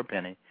wheat for a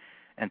penny,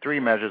 and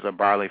 3 measures of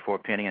barley for a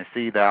penny, and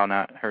see thou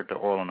not hurt the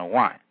oil and the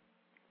wine.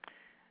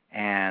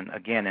 And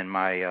again, in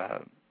my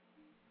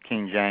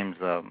King James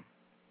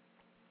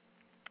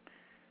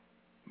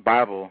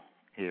Bible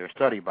here,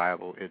 study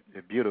Bible,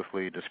 it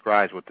beautifully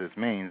describes what this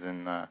means.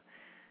 And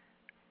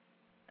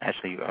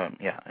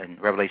in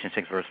Revelation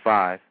 6, verse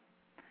 5, it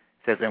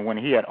says, and when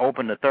he had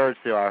opened the third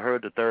seal, I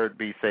heard the third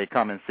beast say,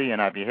 come and see.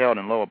 And I beheld,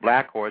 and lo, a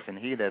black horse, and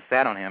he that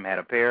sat on him had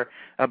a pair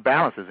of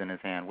balances in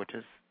his hand, which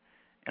is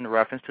in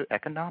reference to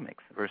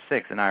economics. Verse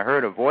 6, and I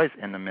heard a voice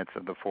in the midst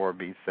of the four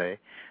beasts say,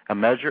 a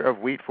measure of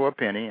wheat for a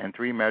penny, and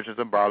 3 measures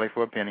of barley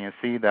for a penny, and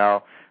see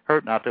thou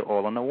hurt not the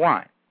oil and the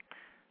wine.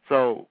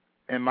 So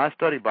in my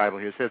study Bible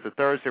here, it says the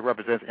third seal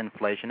represents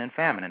inflation and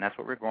famine, and that's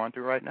what we're going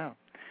through right now.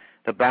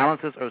 The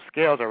balances or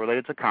scales are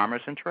related to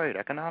commerce and trade,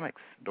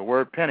 economics. The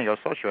word penny or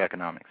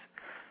socioeconomics.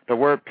 The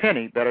word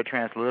penny, better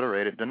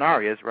transliterated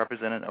denarius,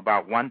 represented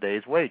about 1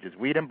 day's wages.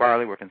 Wheat and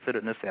barley were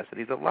considered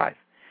necessities of life.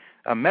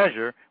 A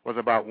measure was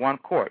about 1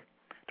 quart.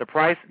 The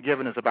price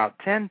given is about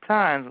 10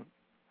 times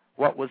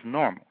what was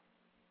normal.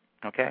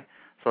 Okay?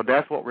 So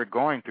that's what we're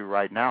going through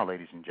right now,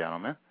 ladies and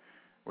gentlemen.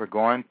 We're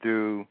going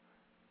through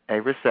a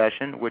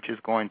recession, which is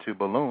going to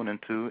balloon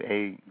into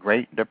a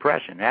Great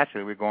Depression.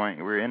 Actually,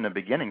 we're in the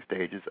beginning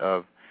stages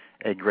of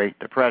a Great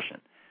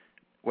Depression.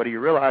 Whether you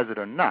realize it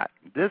or not,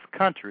 this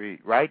country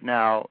right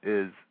now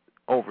is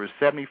over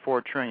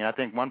 74 trillion. I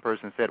think one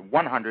person said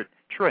 100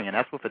 trillion.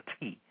 That's with a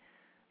T.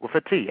 With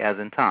a T, as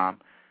in Tom.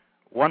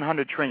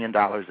 $100 trillion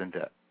in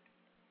debt.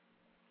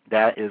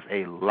 That is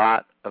a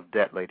lot of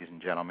debt, ladies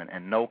and gentlemen,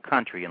 and no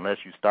country, unless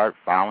you start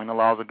following the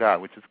laws of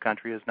God, which this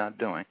country is not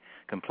doing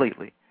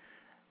completely,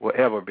 will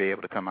ever be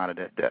able to come out of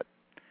that debt.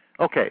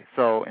 Okay,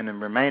 so in the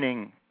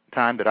remaining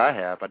time that I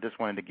have, I just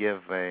wanted to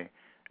give a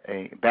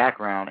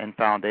background and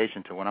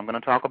foundation to what I'm going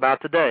to talk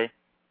about today,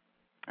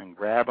 and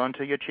grab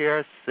onto your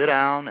chair, sit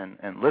down,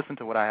 and listen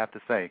to what I have to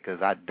say,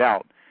 because I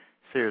doubt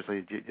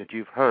seriously that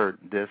you've heard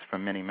this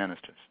from many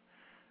ministers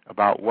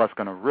about what's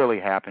going to really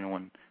happen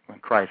when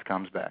Christ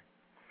comes back.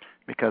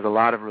 Because a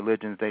lot of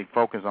religions, they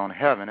focus on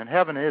heaven, and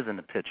heaven is in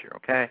the picture,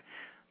 okay?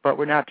 But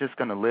we're not just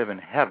going to live in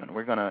heaven.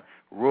 We're going to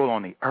rule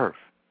on the earth.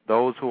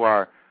 Those who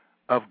are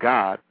of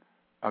God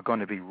are going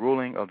to be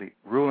ruling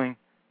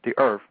the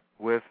earth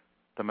with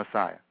the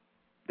Messiah.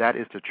 That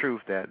is the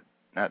truth that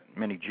not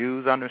many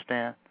Jews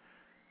understand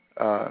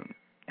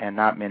and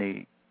not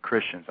many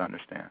Christians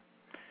understand.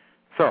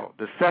 So,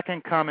 the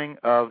second coming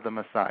of the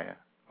Messiah,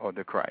 or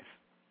the Christ,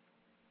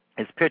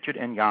 is pictured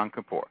in Yom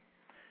Kippur.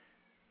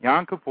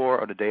 Yom Kippur,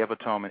 or the Day of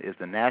Atonement, is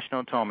the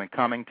national atonement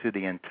coming to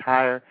the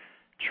entire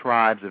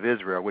tribes of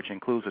Israel, which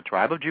includes the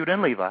tribe of Judah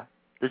and Levi,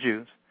 the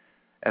Jews,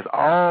 as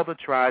all the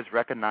tribes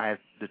recognize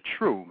the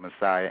true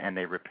Messiah and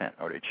they repent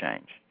or they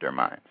change their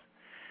minds.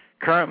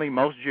 Currently,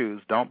 most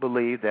Jews don't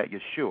believe that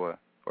Yeshua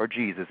or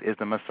Jesus is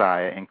the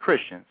Messiah, and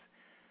Christians,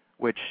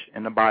 which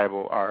in the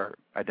Bible are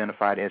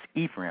identified as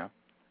Ephraim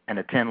and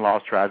the 10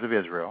 lost tribes of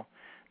Israel,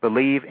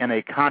 believe in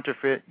a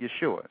counterfeit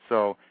Yeshua.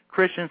 So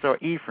Christians or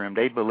Ephraim,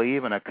 they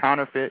believe in a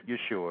counterfeit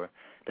Yeshua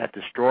that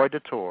destroyed the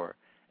Torah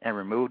and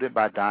removed it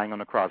by dying on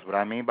the cross. What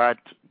I mean by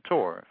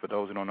Torah, for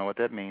those who don't know what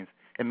that means,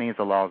 it means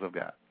the laws of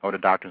God or the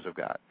doctrines of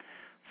God.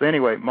 So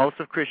anyway, most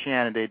of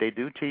Christianity, they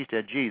do teach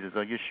that Jesus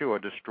or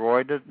Yeshua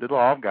destroyed the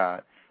law of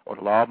God or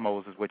the law of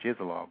Moses, which is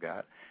the law of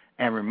God,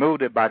 and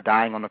removed it by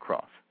dying on the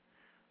cross.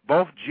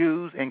 Both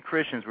Jews and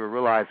Christians will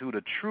realize who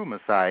the true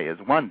Messiah is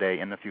one day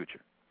in the future.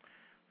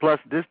 Plus,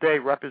 this day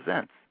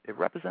represents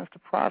the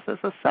process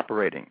of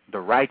separating the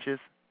righteous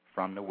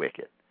from the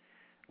wicked,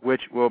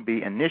 which will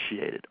be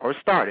initiated or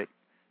started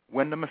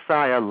when the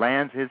Messiah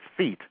lands his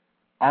feet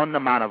on the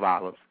Mount of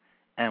Olives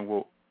and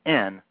will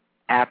end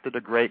after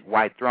the great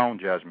white throne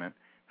judgment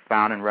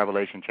found in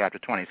Revelation chapter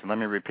 20. So let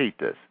me repeat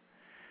this.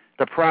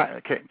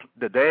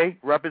 The day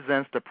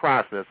represents the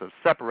process of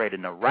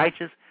separating the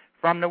righteous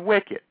from the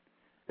wicked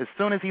as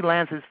soon as he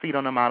lands his feet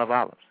on the Mount of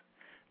Olives,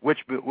 which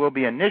will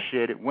be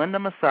initiated when the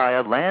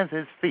Messiah lands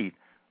his feet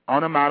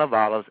on the Mount of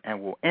Olives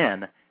and will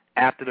end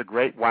after the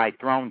great white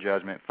throne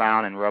judgment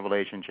found in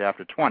Revelation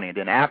chapter 20. And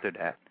then after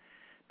that,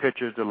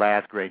 pictures the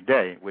last great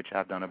day, which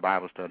I've done a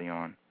Bible study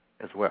on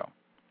as well.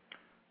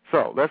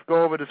 So let's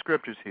go over the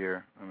scriptures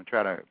here. I'm going to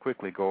try to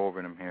quickly go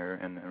over them here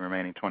in the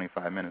remaining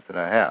 25 minutes that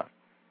I have.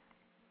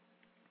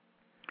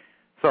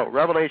 So,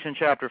 Revelation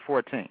chapter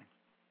 14.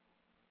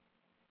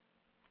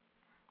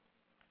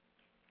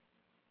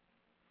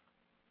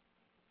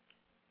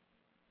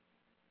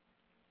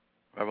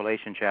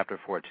 Revelation chapter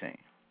 14.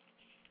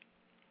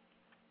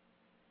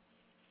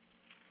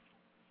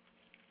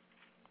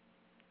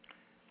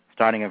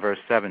 Starting in verse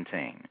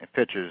 17, it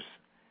pictures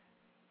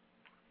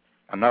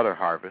another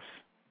harvest,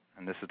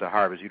 and this is the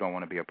harvest you don't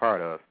want to be a part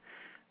of,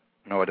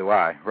 nor do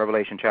I.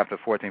 Revelation chapter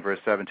 14, verse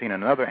 17,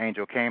 and another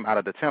angel came out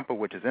of the temple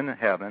which is in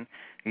heaven,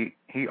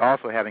 he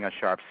also having a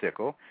sharp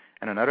sickle,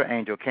 and another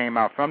angel came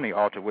out from the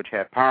altar which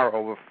had power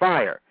over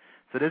fire.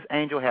 So this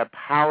angel had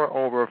power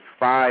over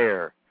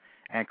fire,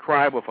 and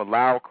cried with a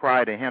loud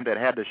cry to him that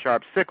had the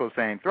sharp sickle,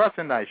 saying, Thrust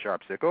in thy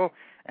sharp sickle,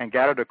 and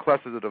gather the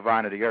clusters of the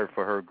vine of the earth,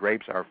 for her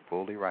grapes are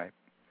fully ripe.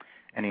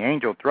 And the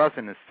angel thrust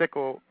in his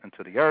sickle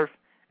into the earth,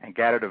 and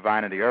gathered the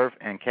vine of the earth,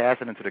 and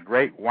cast it into the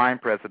great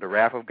winepress of the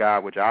wrath of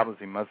God, which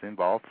obviously must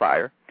involve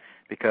fire,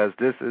 because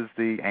this is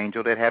the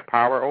angel that had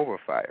power over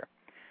fire.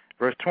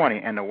 Verse 20,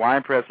 and the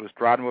winepress was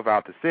trodden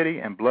without the city,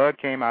 and blood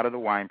came out of the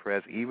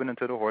winepress, even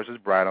into the horse's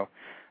bridle,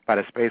 by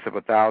the space of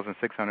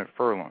 1,600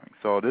 furlongs.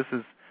 So this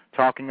is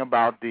talking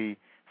about the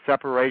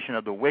separation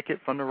of the wicked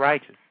from the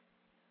righteous.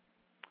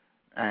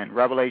 And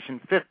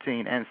Revelation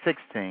 15 and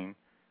 16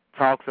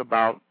 talks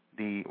about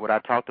what I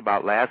talked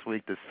about last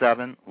week, the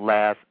 7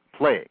 last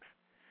plagues.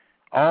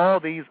 All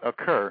these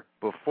occur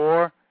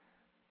before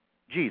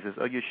Jesus,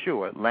 or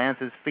Yeshua, lands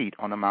his feet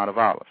on the Mount of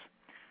Olives.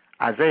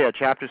 Isaiah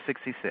chapter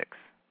 66.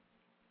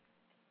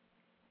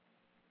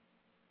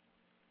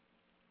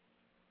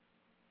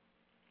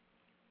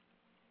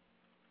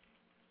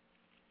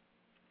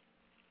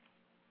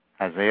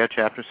 Isaiah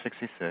chapter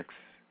 66.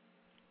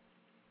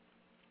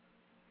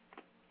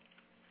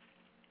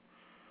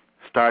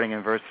 Starting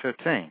in verse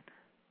 15.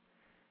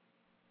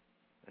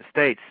 It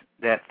states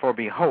that, for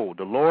behold,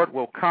 the Lord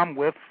will come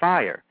with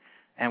fire,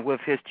 and with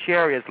his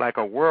chariots like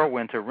a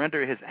whirlwind, to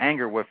render his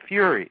anger with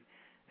fury,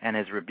 and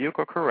his rebuke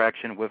or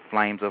correction with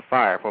flames of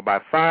fire. For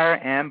by fire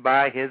and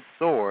by his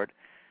sword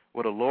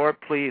will the Lord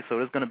plead. So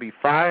there's going to be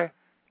fire,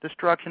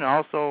 destruction,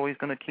 also he's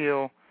going to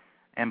kill,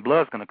 and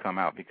blood's going to come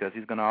out, because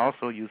he's going to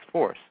also use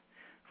force.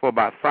 For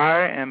by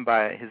fire and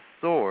by his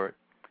sword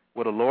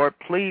will the Lord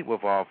plead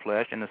with all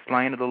flesh, and the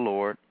slain of the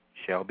Lord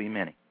shall be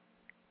many.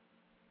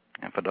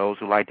 And for those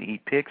who like to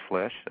eat pig's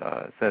flesh,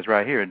 it says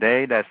right here,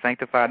 they that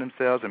sanctify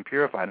themselves and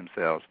purify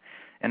themselves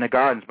in the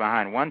gardens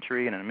behind one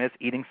tree and in the midst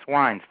eating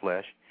swine's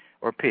flesh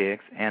or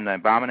pigs, and the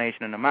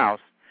abomination and the mouse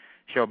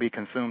shall be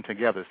consumed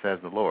together, says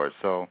the Lord.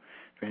 So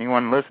for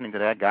anyone listening to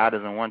that, God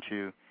doesn't want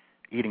you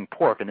eating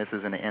pork, and this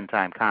is in the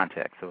end-time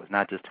context. So it's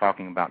not just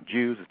talking about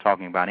Jews, it's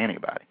talking about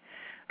anybody.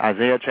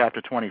 Isaiah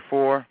chapter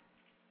 24,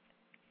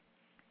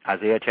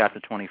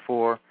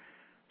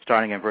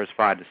 starting in verse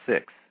 5 to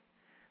 6.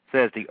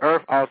 Says, the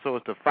earth also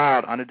is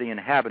defiled under the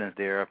inhabitants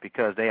thereof,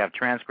 because they have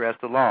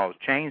transgressed the laws,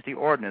 changed the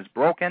ordinance,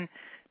 broken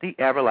the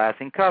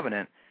everlasting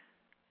covenant.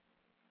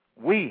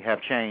 We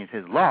have changed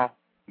his law.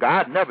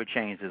 God never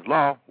changed his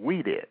law.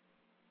 We did.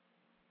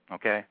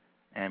 Okay?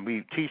 And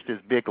we teach this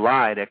big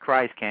lie that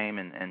Christ came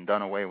and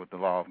done away with the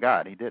law of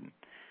God. He didn't.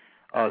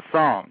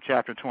 Psalm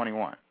chapter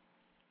 21.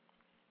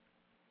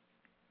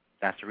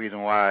 That's the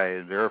reason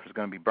why the earth is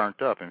going to be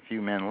burnt up and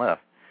few men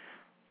left.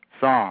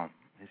 Psalm.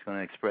 He's going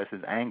to express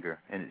his anger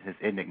and his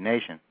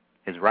indignation,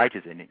 his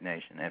righteous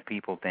indignation, at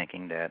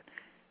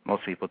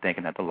most people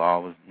thinking that the law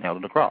was nailed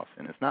to the cross,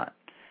 and it's not.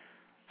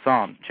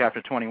 Psalm chapter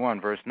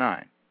 21, verse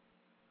 9.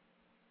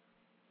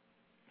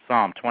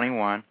 Psalm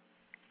 21,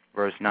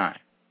 verse 9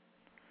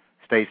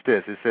 states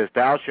this. It says,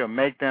 thou shalt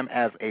make them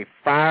as a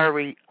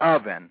fiery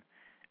oven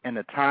in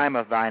the time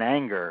of thine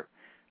anger.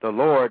 The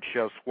Lord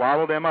shall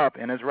swallow them up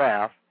in his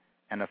wrath,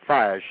 and the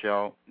fire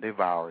shall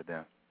devour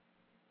them.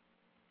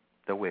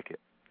 The wicked.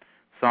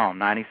 Psalm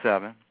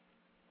 97.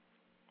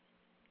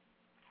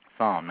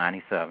 Psalm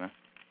 97.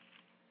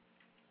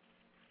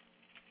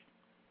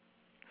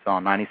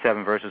 Psalm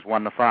 97, verses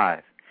 1 to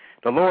 5.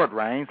 The Lord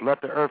reigns,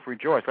 let the earth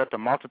rejoice, let the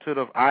multitude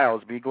of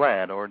isles be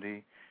glad, or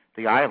the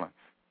islands,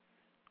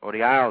 or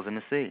the isles in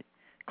the sea.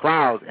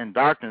 Clouds and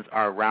darkness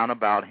are round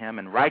about him,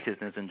 and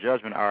righteousness and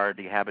judgment are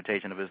the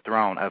habitation of his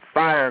throne. A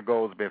fire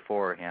goes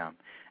before him,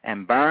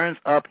 and burns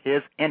up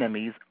his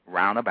enemies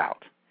round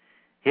about.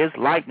 His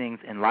lightnings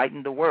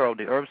enlightened the world.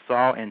 The earth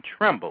saw and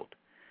trembled.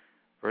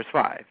 Verse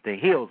 5. The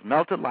hills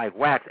melted like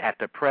wax at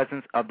the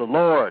presence of the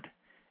Lord.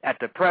 At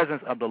the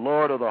presence of the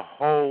Lord of the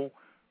whole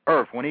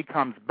earth. When he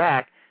comes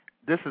back,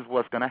 this is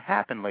what's going to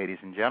happen, ladies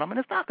and gentlemen.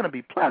 It's not going to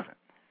be pleasant.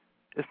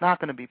 It's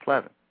not going to be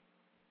pleasant.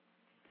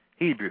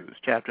 Hebrews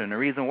chapter. And the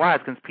reason why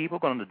is because people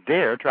are going to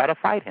dare try to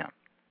fight him,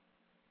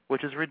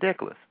 which is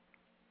ridiculous.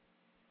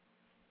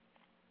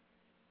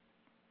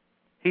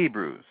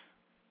 Hebrews.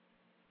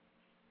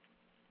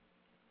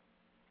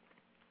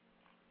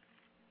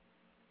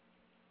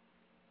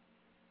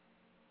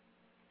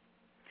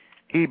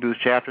 Hebrews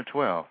chapter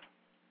 12,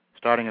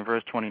 starting in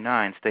verse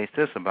 29, states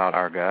this about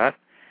our God.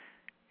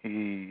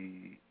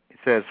 It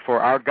says, for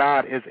our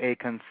God is a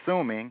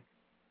consuming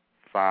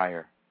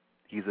fire.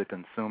 He's a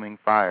consuming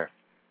fire.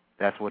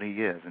 That's what he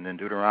is. And then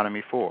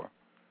Deuteronomy 4.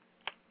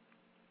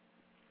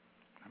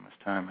 How much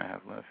time I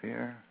have left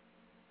here?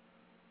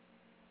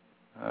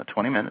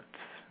 20 minutes.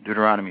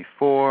 Deuteronomy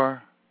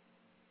 4,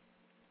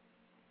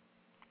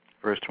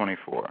 verse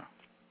 24.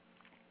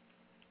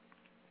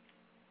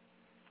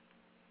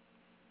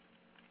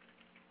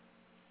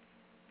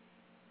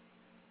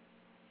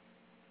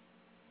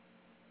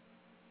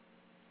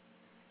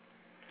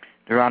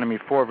 Deuteronomy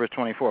 4, verse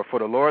 24, for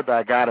the Lord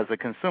thy God is a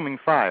consuming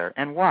fire.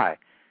 And why?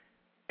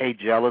 A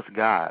jealous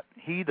God.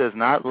 He does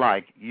not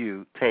like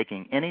you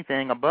taking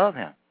anything above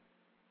him.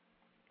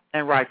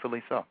 And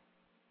rightfully so.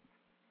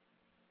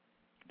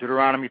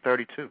 Deuteronomy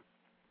 32.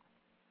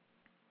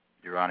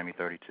 Deuteronomy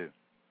 32.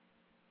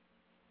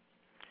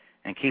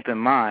 And keep in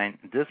mind,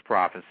 this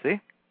prophecy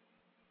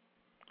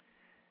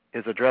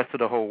is addressed to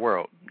the whole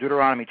world.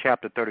 Deuteronomy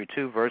chapter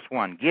 32, verse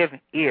 1. Give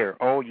ear,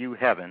 O you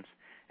heavens,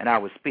 and I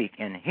will speak,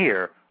 and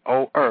hear,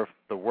 O earth,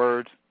 the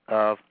words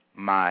of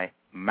my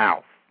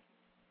mouth.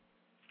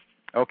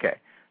 Okay,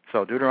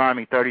 so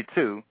Deuteronomy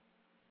 32,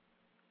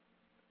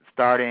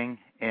 starting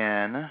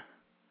in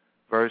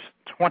verse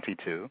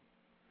 22,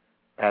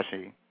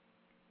 actually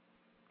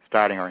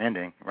starting or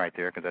ending right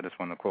there, because I just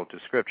want to quote the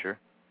scripture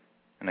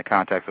in the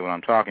context of what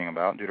I'm talking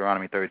about.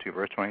 Deuteronomy 32,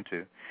 verse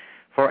 22.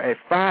 For a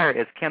fire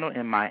is kindled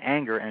in my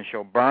anger, and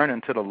shall burn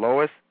into the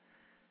lowest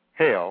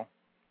hell,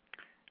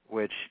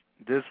 which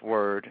this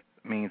word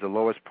means the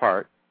lowest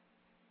part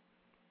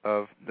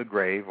of the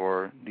grave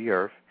or the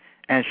earth,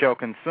 and shall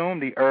consume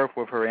the earth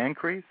with her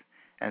increase,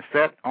 and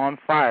set on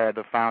fire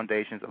the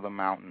foundations of the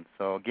mountains.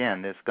 So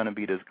again, there's going to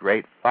be this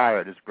great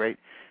fire, this great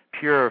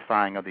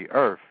purifying of the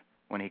earth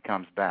when he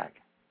comes back.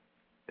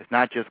 It's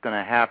not just going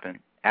to happen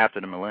after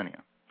the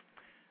millennium.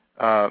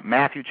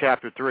 Matthew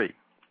chapter 3.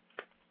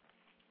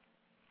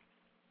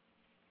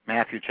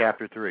 Matthew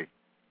chapter 3.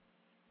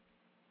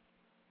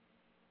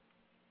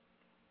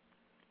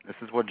 This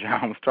is what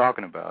John was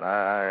talking about.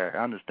 I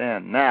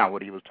understand now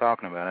what he was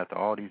talking about after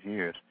all these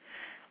years.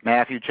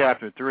 Matthew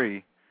chapter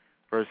 3,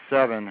 verse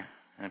 7,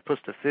 and it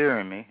puts the fear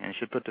in me, and it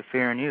should put the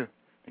fear in you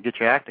to get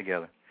your act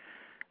together.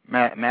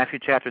 Matthew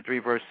chapter 3,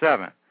 verse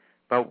 7.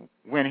 But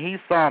when he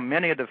saw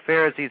many of the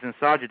Pharisees and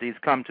Sadducees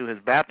come to his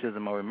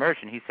baptism of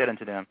immersion, he said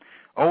unto them,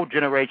 O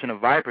generation of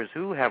vipers,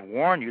 who have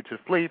warned you to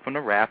flee from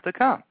the wrath to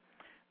come?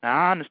 Now,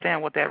 I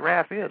understand what that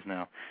wrath is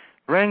now.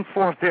 Bring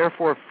forth,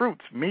 therefore,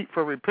 fruits, meet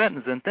for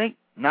repentance, and think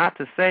not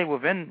to say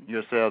within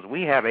yourselves,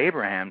 we have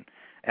Abraham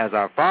as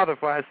our father.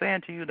 For I say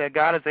unto you that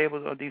God is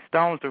able of these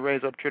stones to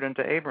raise up children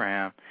to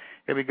Abraham.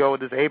 Here we go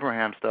with this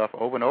Abraham stuff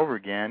over and over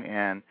again.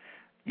 And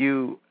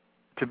to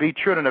be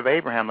children of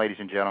Abraham, ladies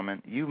and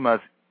gentlemen, you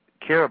must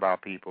care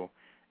about people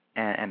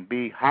and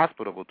be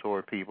hospitable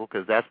toward people,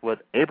 because that's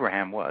what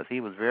Abraham was. He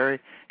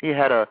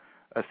had a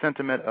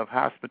sentiment of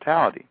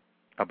hospitality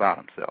about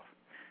himself.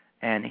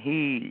 And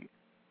he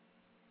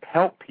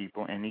helped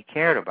people and he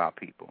cared about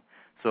people.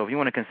 So if you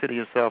want to consider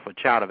yourself a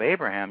child of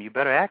Abraham, you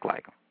better act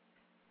like him.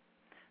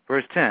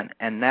 Verse 10,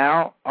 and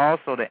now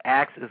also the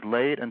axe is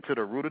laid unto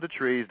the root of the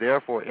trees,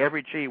 therefore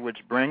every tree which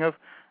bringeth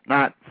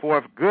not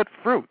forth good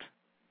fruit,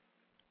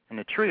 and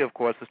the tree, of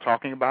course, is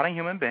talking about a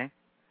human being,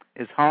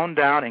 is hewn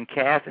down and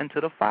cast into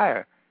the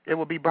fire. It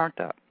will be burnt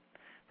up.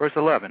 Verse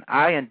 11,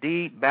 I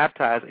indeed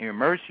baptize and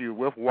immerse you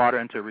with water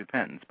unto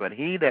repentance, but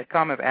he that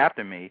cometh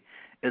after me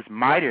is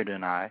mightier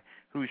than I,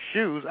 whose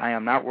shoes I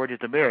am not worthy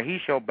to bear. He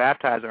shall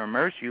baptize or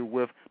immerse you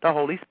with the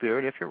Holy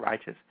Spirit if you're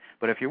righteous.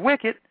 But if you're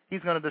wicked,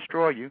 he's going to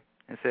destroy you,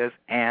 it says,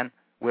 and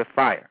with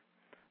fire.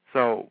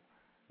 So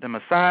the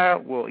Messiah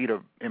will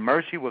either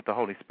immerse you with the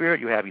Holy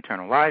Spirit, you have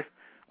eternal life,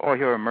 or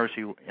he'll immerse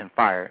you in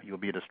fire, you'll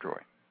be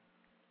destroyed.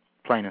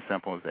 Plain and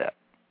simple as that.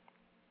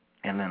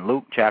 And then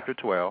Luke chapter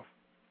 12.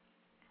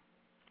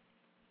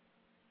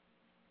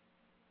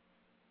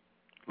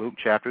 Luke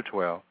chapter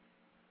 12,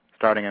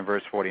 starting in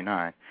verse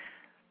 49.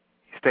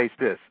 He states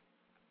this,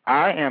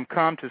 I am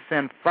come to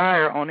send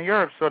fire on the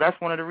earth. So that's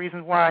one of the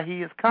reasons why he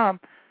has come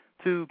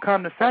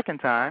the second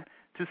time,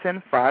 to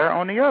send fire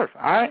on the earth.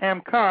 I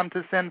am come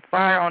to send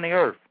fire on the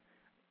earth.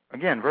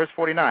 Again, verse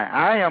 49,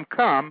 I am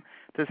come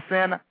to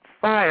send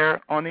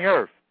fire on the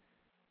earth.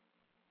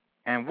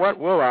 And what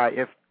will I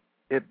if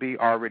it be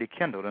already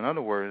kindled? In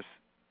other words,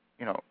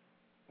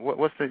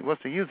 what's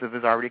the use if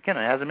it's already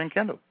kindled? It hasn't been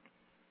kindled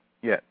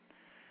yet.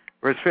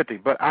 Verse 50,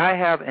 but I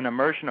have an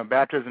immersion of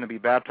baptism to be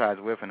baptized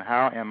with, and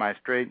how am I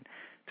straight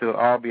till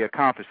all be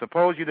accomplished?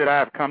 Suppose you that I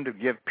have come to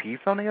give peace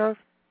on the earth?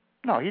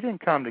 No, he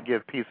didn't come to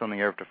give peace on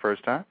the earth the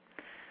first time.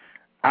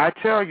 I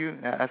tell you,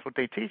 that's what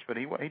they teach, but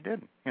he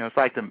didn't. It's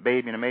like the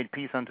baby and made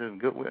peace unto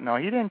his good will. No,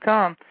 he didn't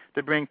come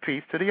to bring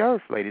peace to the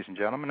earth, ladies and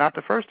gentlemen, not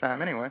the first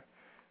time anyway.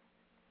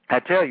 I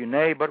tell you,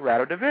 nay, but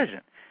rather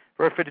division.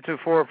 Verse 52,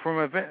 for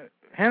from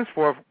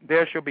henceforth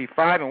there shall be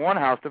 5 in one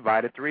house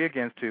divided, 3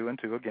 against 2, and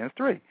 2 against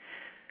 3.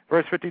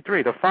 Verse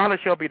 53, the father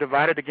shall be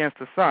divided against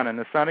the son, and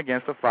the son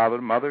against the father,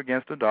 the mother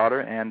against the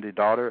daughter, and the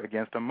daughter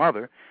against the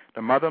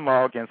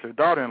mother-in-law against her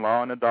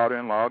daughter-in-law, and the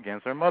daughter-in-law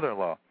against her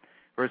mother-in-law.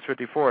 Verse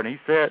 54, and he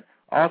said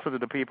also to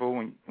the people,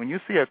 when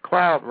you see a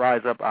cloud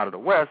rise up out of the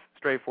west,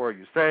 straightforward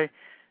you say,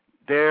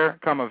 there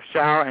cometh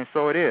shower, and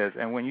so it is.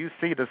 And when you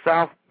see the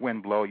south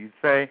wind blow, you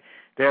say,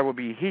 there will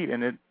be heat,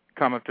 and it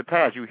cometh to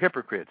pass, you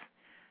hypocrites.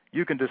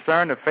 You can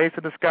discern the face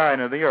of the sky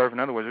and of the earth. In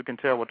other words, you can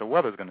tell what the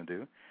weather's going to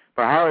do.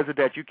 But how is it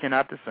that you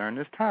cannot discern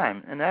this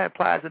time? And that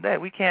applies to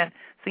that. We can't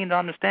seem to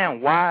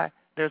understand why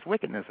there's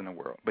wickedness in the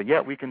world. But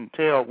yet we can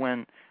tell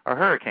when a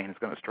hurricane is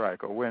going to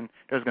strike or when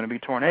there's going to be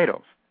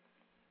tornadoes.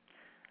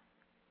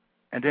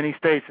 And then he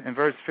states in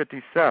verse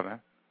 57,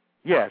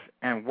 yes,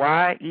 and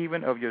why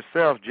even of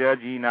yourselves judge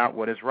ye not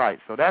what is right?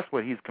 So that's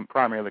what he's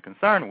primarily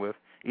concerned with,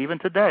 even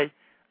today,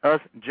 us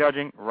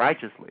judging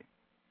righteously.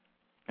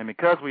 And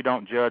because we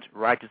don't judge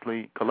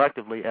righteously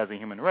collectively as a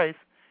human race,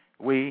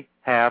 we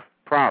have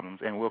problems,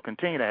 and we'll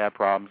continue to have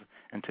problems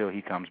until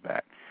he comes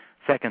back.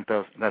 2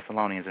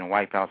 Thessalonians, and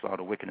wipes out all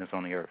the wickedness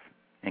on the earth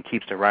and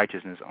keeps the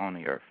righteousness on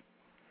the earth.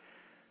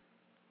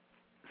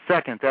 2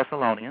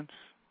 Thessalonians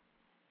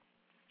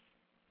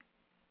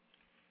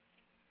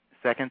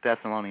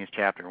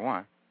chapter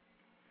 1,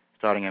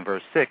 starting in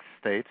verse 6,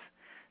 states,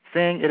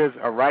 seeing it is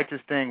a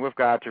righteous thing with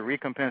God to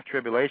recompense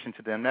tribulation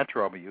to them that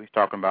trouble you. He's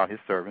talking about his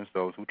servants,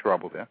 those who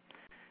trouble them.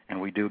 And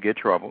we do get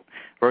troubled.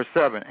 Verse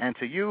 7, and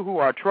to you who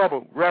are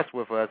troubled, rest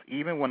with us,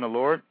 even when the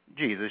Lord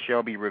Jesus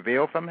shall be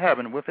revealed from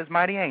heaven with his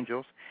mighty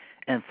angels,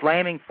 in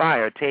flaming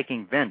fire,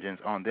 taking vengeance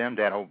on them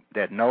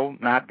that know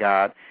not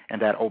God, and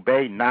that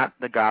obey not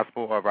the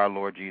gospel of our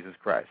Lord Jesus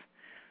Christ,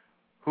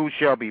 who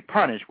shall be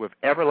punished with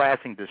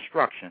everlasting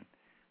destruction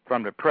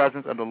from the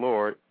presence of the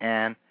Lord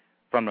and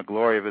from the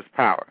glory of his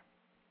power,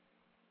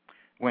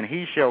 when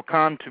he shall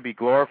come to be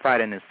glorified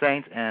in his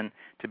saints and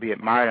to be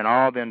admired in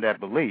all them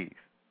that believe,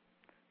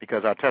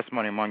 because our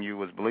testimony among you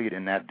was believed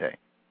in that day.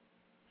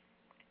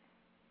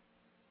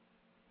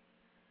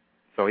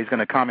 So he's going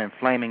to come in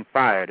flaming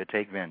fire to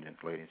take vengeance,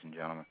 ladies and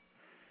gentlemen.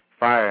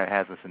 Fire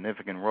has a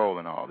significant role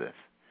in all this.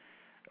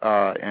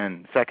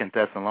 In 2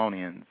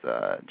 Thessalonians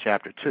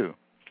chapter 2,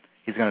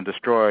 he's going to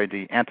destroy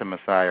the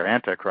anti-Messiah or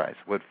Antichrist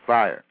with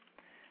fire.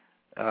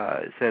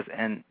 It says,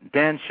 and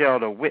then shall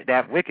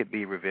that wicked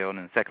be revealed,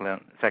 in 2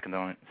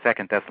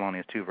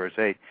 Thessalonians 2, verse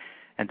 8,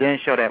 and then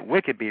shall that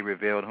wicked be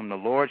revealed, whom the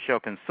Lord shall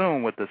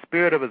consume with the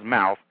spirit of his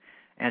mouth,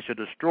 and shall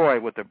destroy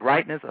with the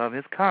brightness of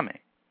his coming,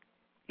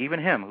 even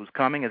him whose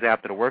coming is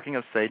after the working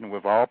of Satan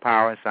with all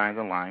power and signs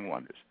and lying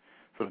wonders.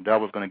 So the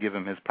devil is going to give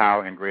him his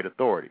power and great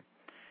authority.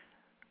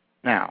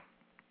 Now,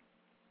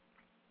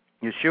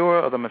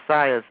 Yeshua, or the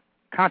Messiah's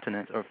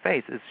countenance or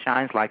face,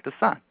 shines like the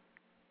sun.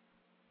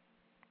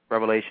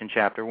 Revelation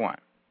chapter 1,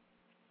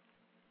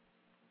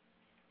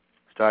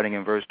 starting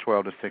in verse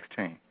 12 to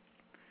 16. It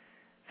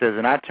says,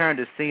 and I turned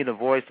to see the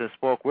voice that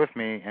spoke with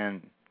me,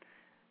 and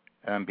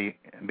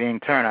being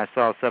turned, I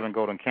saw 7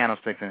 golden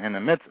candlesticks, and in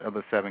the midst of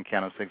the 7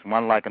 candlesticks,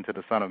 one like unto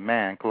the Son of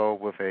Man,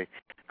 clothed with a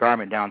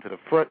garment down to the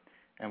foot,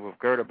 and with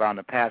girt about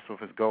the paps with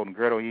his golden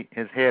girdle.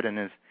 His head and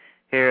his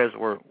hairs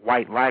were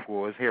white like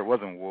wool. His hair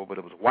wasn't wool, but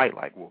it was white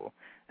like wool,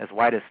 as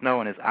white as snow,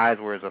 and his eyes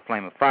were as a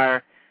flame of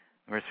fire.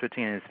 Verse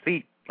 15, and his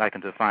feet like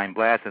unto fine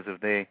brass, as if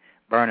they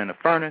burn in a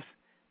furnace,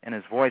 and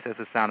his voice as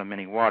the sound of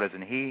many waters.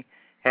 And he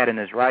had in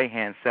his right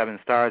hand 7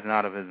 stars, and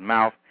out of his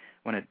mouth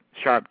went a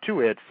sharp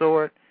 2-edged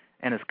sword,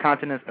 and his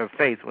countenance or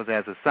face was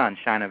as the sun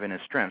shineth in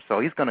his strength. So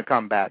he's going to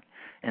come back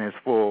in his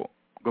full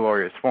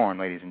glorious form,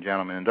 ladies and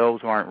gentlemen. And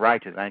those who aren't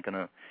righteous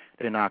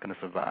they're not going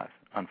to survive,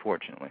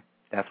 unfortunately.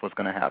 That's what's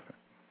going to happen.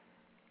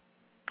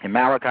 In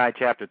Malachi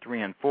chapter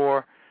 3 and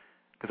 4,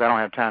 because I don't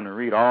have time to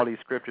read all these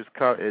scriptures,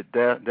 it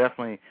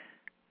definitely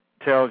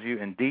tells you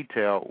in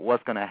detail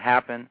what's going to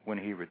happen when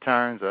he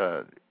returns.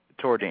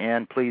 Toward the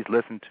end, please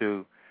listen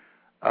to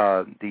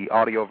the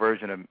audio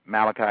version of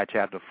Malachi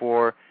chapter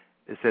 4.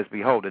 It says,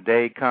 behold, the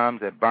day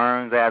comes that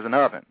burns as an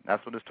oven.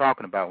 That's what it's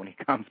talking about when he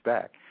comes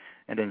back.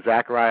 And then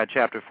Zechariah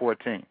chapter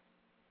 14.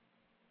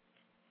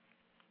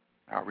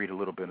 I'll read a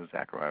little bit of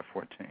Zechariah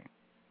 14.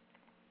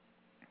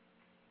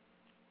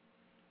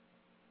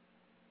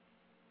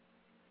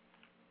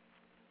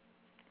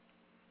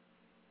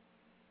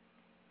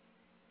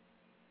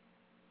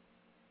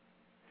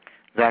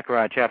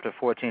 Zechariah chapter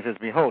 14 says,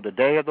 behold, the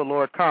day of the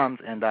Lord comes,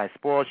 and thy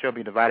spoil shall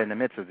be divided in the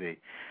midst of thee.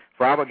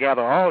 For I will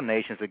gather all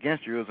nations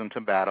against Jerusalem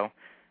to battle.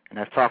 And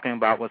that's talking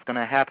about what's going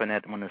to happen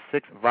when the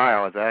 6th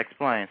vial, as I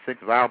explained,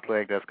 6th vial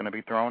plague that's going to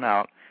be thrown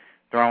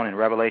in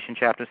Revelation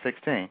chapter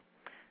 16.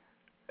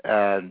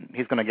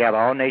 He's going to gather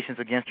all nations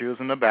against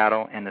Jerusalem to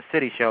battle, and the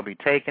city shall be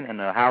taken, and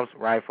the house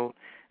rifled,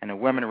 and the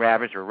women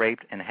ravaged or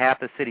raped, and half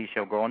the city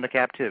shall go into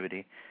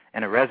captivity,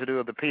 and the residue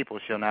of the people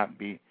shall not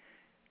be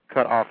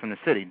cut off from the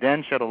city.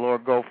 Then shall the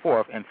Lord go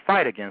forth and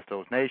fight against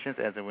those nations,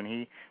 as when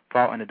he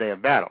fought in the day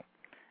of battle.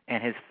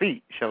 And his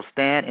feet shall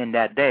stand in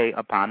that day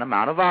upon the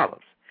Mount of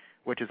Olives,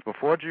 which is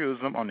before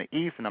Jerusalem on the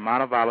east, and the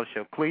Mount of Olives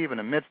shall cleave in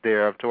the midst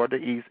thereof toward the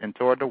east and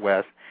toward the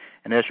west,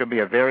 and there shall be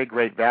a very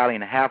great valley,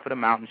 and half of the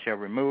mountain shall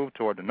remove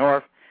toward the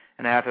north,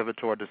 and half of it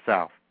toward the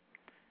south.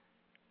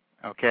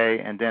 Okay,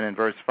 and then in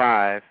verse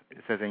 5, it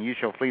says, and you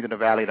shall flee to the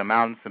valley of the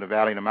mountains, to the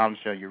valley of the mountains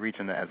shall you reach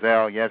unto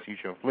Azel. Yes, you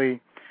shall flee,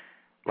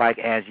 like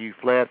as you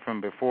fled from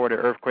before the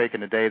earthquake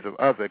in the days of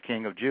Uzzah,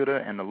 king of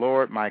Judah, and the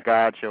Lord my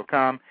God shall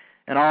come,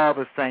 and all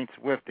the saints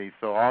with thee.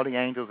 So all the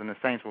angels and the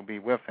saints will be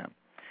with him.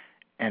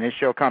 And it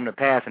shall come to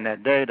pass in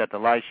that day that the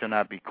light shall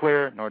not be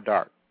clear nor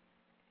dark.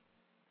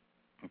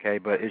 Okay,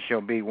 but it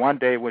shall be one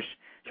day which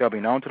shall be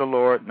known to the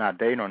Lord, not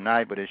day nor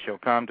night, but it shall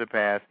come to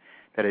pass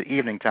that at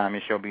evening time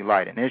it shall be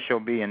light. And it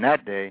shall be in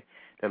that day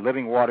that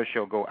living water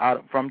shall go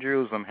out from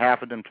Jerusalem,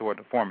 half of them toward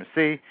the former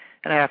sea,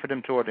 and half of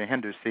them toward the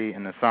hinder sea,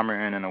 in the summer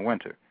and in the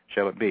winter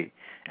shall it be.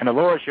 And the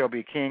Lord shall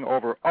be king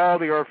over all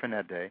the earth in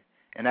that day.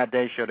 In that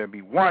day shall there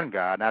be one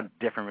God, not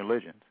different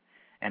religions,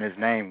 and his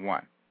name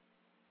one.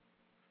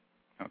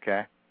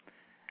 Okay?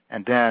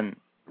 And then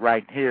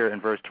right here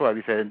in verse 12,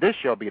 he said, and this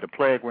shall be the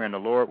plague wherein the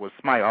Lord will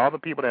smite all the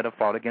people that have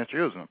fought against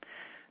Jerusalem.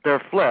 Their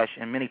flesh,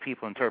 and many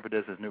people interpret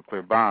this as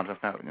nuclear bombs.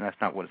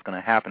 That's not what is going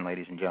to happen,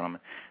 ladies and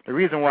gentlemen. The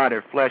reason why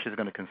their flesh is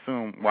going to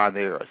consume while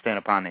they stand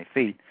upon their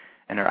feet,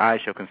 and their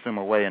eyes shall consume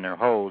away in their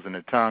holes, and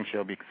their tongue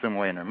shall be consumed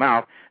away in their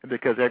mouth, is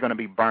because they're going to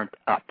be burnt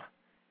up.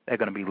 They're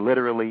going to be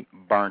literally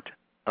burnt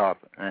up,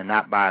 and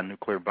not by a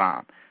nuclear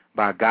bomb,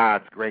 by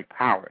God's great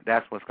power.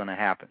 That's what's going to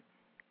happen.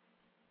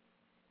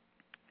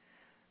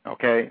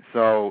 Okay,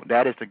 so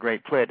that is the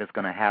great plague that's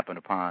going to happen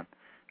upon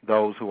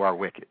those who are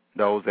wicked,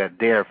 those that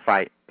dare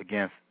fight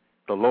against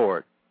the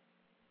Lord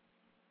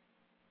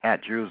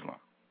at Jerusalem.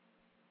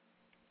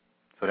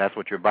 So that's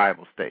what your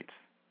Bible states.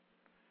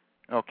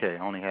 Okay,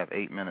 I only have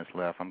 8 minutes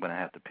left. I'm going to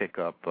have to pick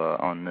up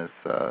on this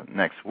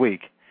next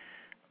week.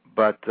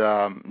 But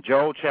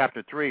Joel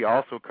chapter 3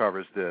 also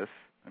covers this.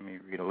 Let me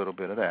read a little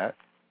bit of that.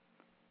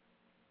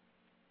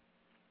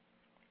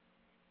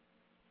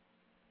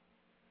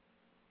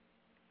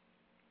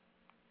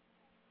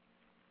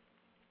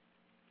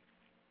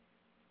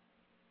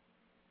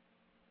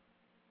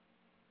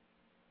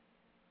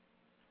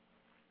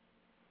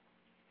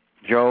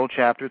 Joel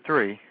chapter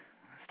 3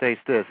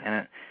 states this,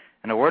 and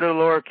the word of the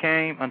Lord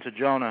came unto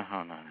Jonah.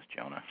 Oh, no, it's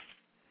Jonah.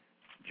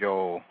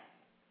 Joel.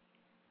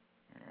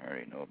 I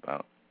already know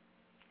about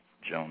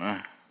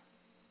Jonah.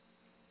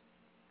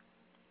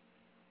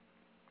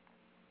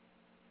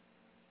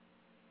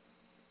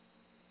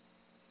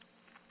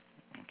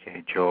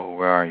 Okay, Joel,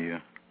 where are you?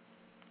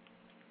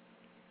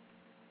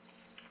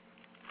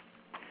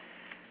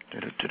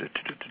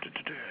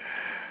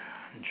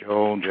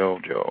 Joel.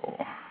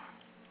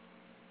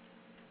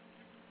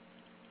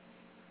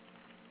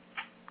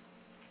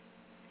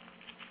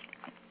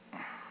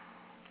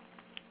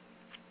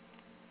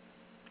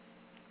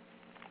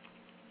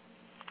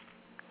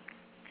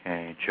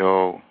 Okay,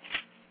 Joel.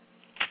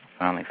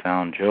 Finally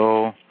found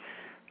Joel.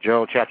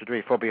 Joel chapter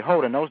 3. For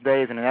behold, in those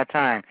days and in that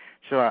time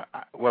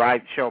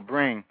I shall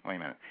bring. Wait a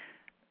minute.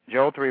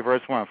 Joel 3,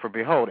 verse 1. For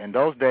behold, in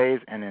those days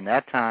and in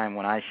that time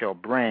when I shall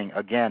bring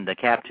again the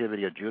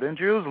captivity of Judah and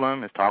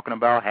Jerusalem, is talking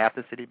about half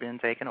the city being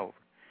taken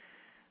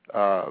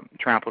over,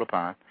 trampled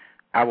upon.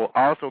 I will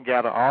also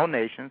gather all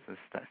nations,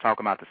 it's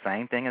talking about the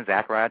same thing in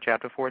Zechariah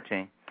chapter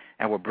 14,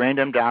 and will bring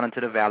them down into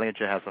the valley of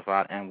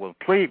Jehoshaphat, and will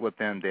plead with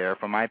them there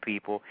for my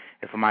people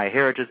and for my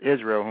heritage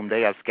Israel, whom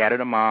they have scattered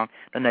among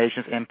the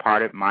nations, and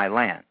parted my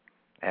land.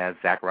 As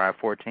Zechariah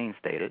 14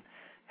 stated,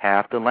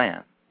 half the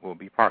land will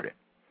be parted.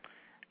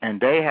 And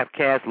they have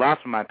cast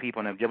lots for my people,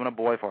 and have given a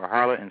boy for a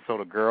harlot, and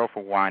sold a girl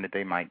for wine that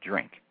they might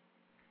drink.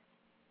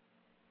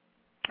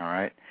 All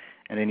right?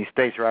 And then he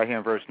states right here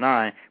in verse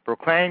 9,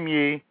 proclaim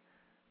ye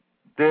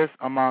this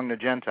among the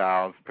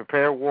Gentiles,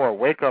 prepare war,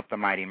 wake up the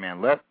mighty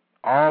men, let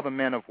all the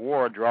men of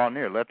war draw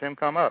near, let them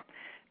come up.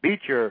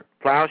 Beat your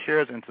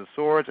plowshares into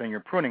swords, and your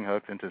pruning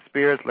hooks into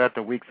spears, let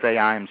the weak say,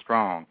 I am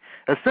strong.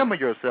 Assemble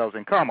yourselves,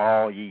 and come,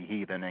 all ye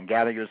heathen, and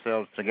gather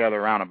yourselves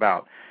together round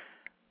about.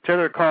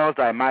 Thither cause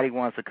thy mighty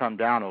ones to come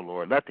down, O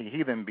Lord. Let the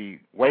heathen be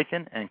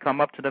wakened, and come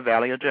up to the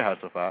valley of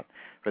Jehoshaphat.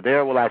 For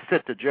there will I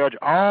sit to judge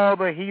all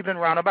the heathen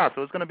round about.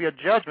 So it's going to be a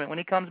judgment when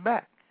he comes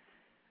back,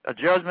 a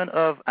judgment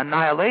of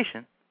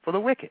annihilation for the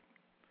wicked.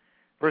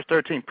 Verse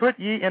 13, put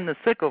ye in the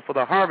sickle, for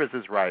the harvest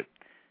is ripe.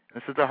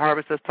 This is the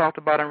harvest that's talked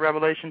about in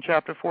Revelation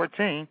chapter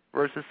 14,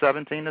 verses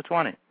 17 to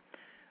 20.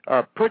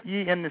 Put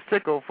ye in the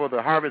sickle, for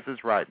the harvest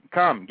is ripe.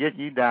 Come, get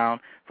ye down,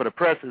 for the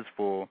press is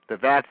full, the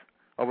vats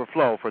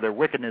overflow, for their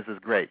wickedness is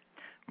great.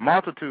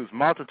 Multitudes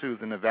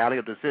in the valley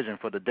of decision,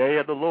 for the day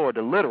of the Lord,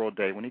 the literal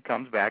day when he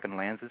comes back and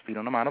lands his feet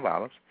on the Mount of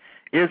Olives,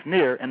 is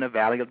near in the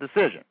valley of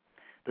decision.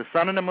 The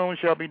sun and the moon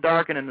shall be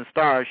darkened, and the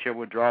stars shall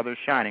withdraw their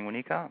shining when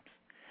he comes.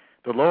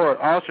 The Lord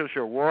also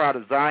shall roar out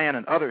of Zion,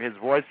 and utter his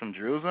voice from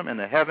Jerusalem, and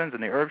the heavens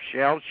and the earth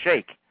shall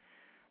shake.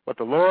 But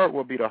the Lord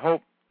will be the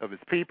hope of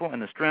his people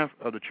and the strength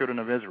of the children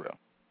of Israel.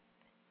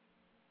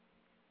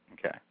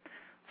 Okay.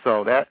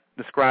 So that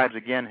describes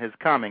again his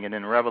coming. And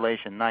in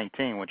Revelation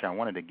 19, which I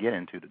wanted to get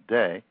into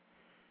today,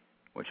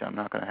 which I'm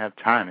not going to have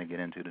time to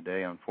get into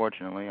today,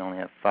 unfortunately. I only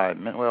have 5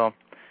 minutes. Well,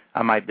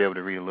 I might be able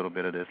to read a little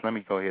bit of this. Let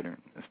me go ahead and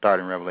start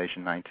in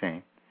Revelation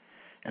 19.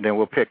 And then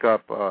we'll pick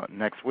up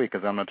next week,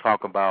 because I'm going to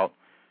talk about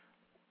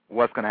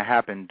what's going to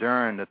happen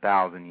during the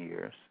 1,000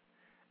 years,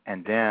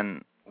 and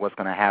then what's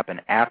going to happen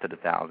after the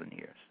 1,000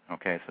 years.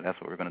 Okay, so that's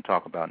what we're going to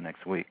talk about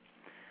next week.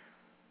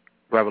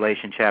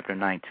 Revelation chapter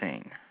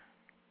 19.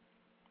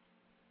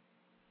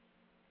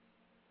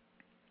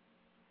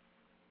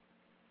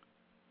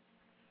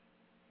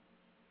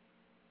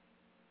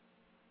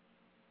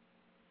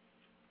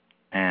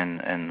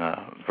 And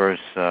verse,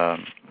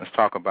 let's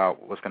talk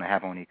about what's going to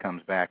happen when he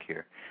comes back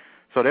here.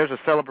 So there's a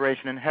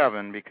celebration in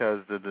heaven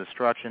because the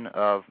destruction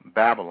of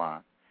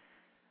Babylon.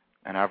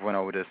 And I've went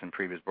over this in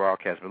previous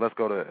broadcasts, but let's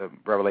go to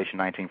Revelation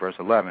 19, verse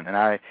 11. And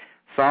I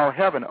saw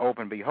heaven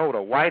open, behold,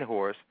 a white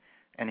horse,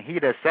 and he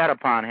that sat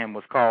upon him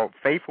was called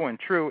Faithful and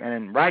True, and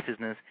in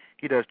righteousness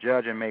he does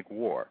judge and make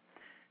war.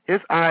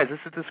 His eyes, this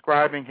is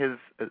describing his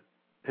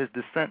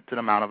descent to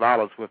the Mount of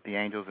Olives with the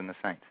angels and the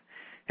saints.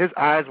 His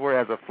eyes were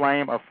as a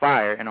flame of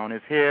fire, and on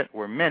his head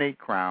were many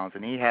crowns,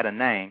 and he had a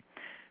name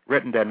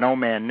written that no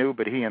man knew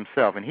but he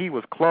himself. And he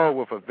was clothed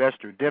with a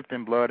vesture dipped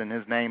in blood, and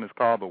his name is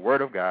called the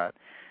Word of God.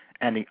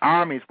 And the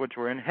armies which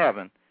were in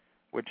heaven,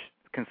 which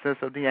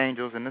consists of the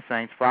angels and the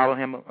saints, followed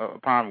him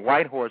upon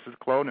white horses,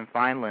 clothed in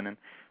fine linen,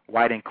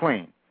 white and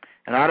clean.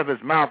 And out of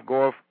his mouth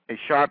goeth a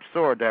sharp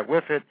sword, that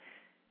with it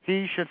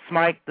he should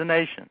smite the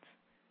nations,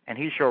 and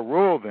he shall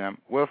rule them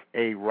with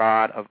a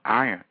rod of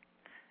iron.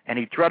 And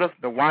he treadeth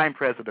the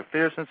winepress of the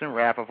fierceness and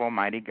wrath of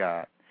Almighty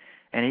God.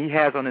 And he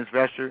has on his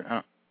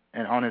vesture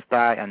and on his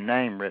thigh a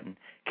name written,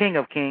 King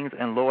of Kings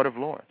and Lord of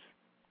Lords.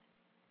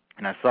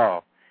 And I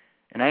saw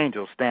an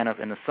angel stand up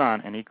in the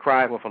sun, and he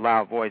cried with a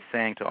loud voice,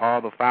 saying to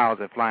all the fowls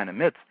that fly in the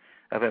midst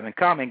of heaven,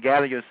 come and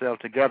gather yourselves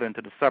together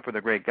into the supper of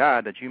the great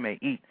God, that you may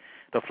eat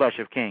the flesh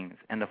of kings,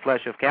 and the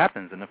flesh of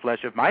captains, and the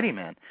flesh of mighty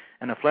men,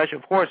 and the flesh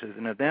of horses,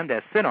 and of them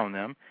that sit on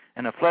them,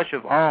 and the flesh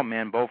of all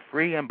men, both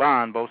free and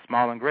bond, both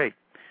small and great.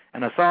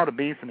 And I saw the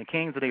beasts and the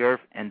kings of the earth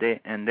and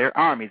their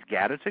armies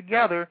gathered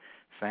together,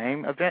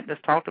 same event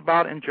that's talked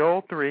about in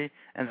Joel 3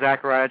 and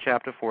Zechariah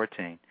chapter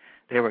 14.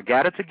 They were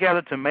gathered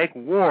together to make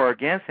war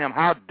against him.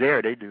 How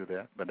dare they do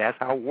that? But that's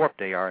how warped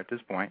they are at this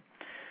point.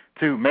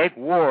 To make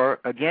war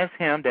against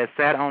him that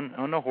sat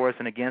on the horse,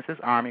 and against his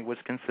army,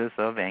 which consists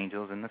of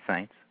angels and the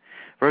saints.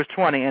 Verse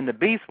 20, and the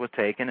beast was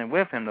taken, and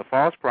with him the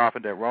false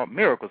prophet that wrought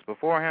miracles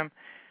before him,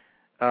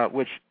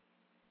 with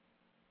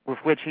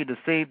which he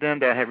deceived them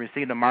that had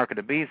received the mark of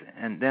the beast,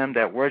 and them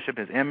that worship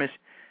his image.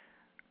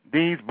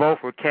 These both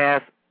were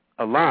cast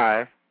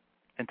alive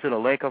into the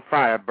lake of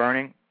fire,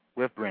 burning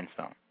with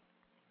brimstone.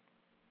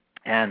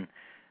 And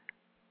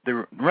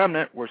the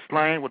remnant were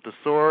slain with the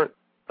sword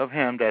of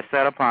him that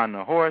sat upon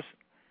the horse,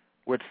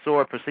 which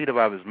sword proceeded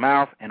out of his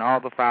mouth, and all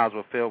the fowls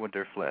were filled with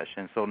their flesh.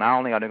 And so not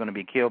only are they going to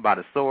be killed by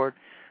the sword,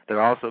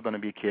 they're also going to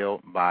be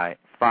killed by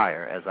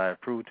fire, as I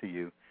have proved to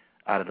you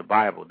out of the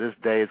Bible. This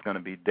day is going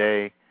to be a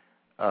day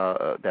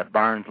that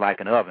burns like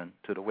an oven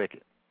to the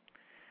wicked.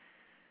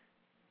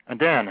 And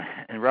then,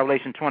 in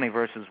Revelation 20,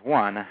 verses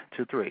 1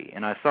 to 3,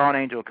 and I saw an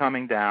angel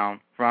coming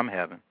down from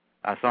heaven.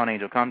 I saw an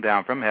angel come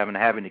down from heaven,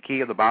 having the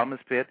key of the bottomless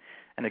pit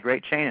and a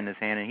great chain in his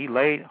hand, and he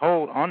laid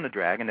hold on the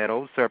dragon, that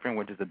old serpent,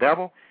 which is the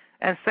devil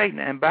and Satan,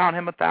 and bound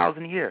him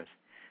 1,000 years,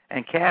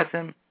 and cast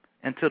him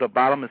into the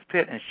bottomless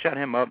pit, and shut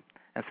him up,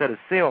 and set a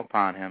seal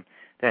upon him,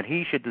 that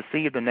he should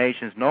deceive the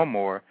nations no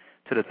more,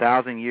 till the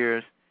 1,000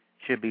 years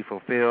should be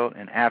fulfilled,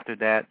 and after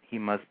that he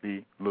must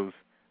be loose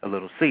a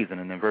little season.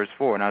 And then verse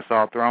 4, and I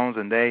saw thrones,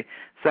 and they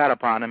sat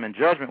upon them, and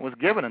judgment was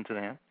given unto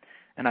them.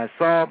 And I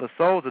saw the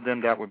souls of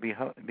them that were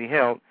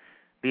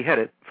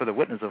beheaded for the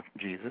witness of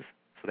Jesus.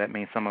 So that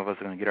means some of us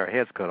are going to get our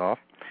heads cut off.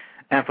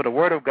 And for the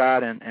word of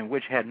God, and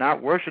which had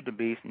not worshipped the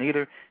beast,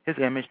 neither his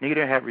image,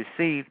 neither had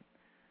received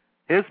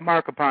his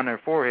mark upon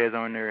their foreheads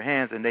or in their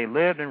hands, and they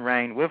lived and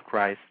reigned with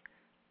Christ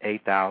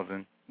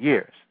 1,000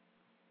 years.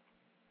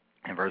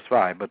 In verse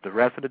 5, but the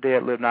rest of the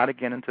dead lived not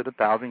again until the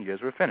 1,000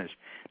 years were finished.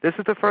 This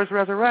is the first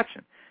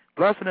resurrection.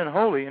 Blessed and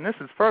holy, and this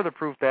is further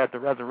proof that the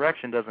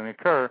resurrection doesn't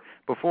occur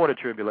before the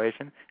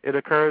tribulation. It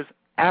occurs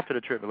after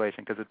the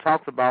tribulation, because it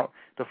talks about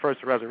the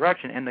first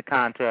resurrection in the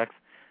context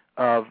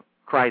of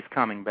Christ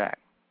coming back,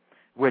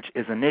 which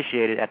is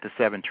initiated at the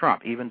seventh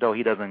trump. Even though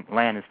he doesn't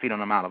land his feet on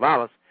the Mount of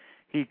Olives,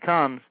 he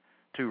comes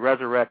to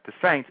resurrect the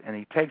saints, and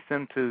he takes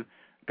them to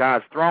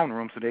God's throne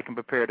room so they can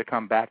prepare to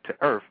come back to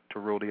earth to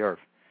rule the earth.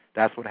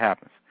 That's what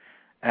happens.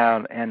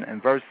 And in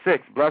verse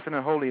 6, blessed and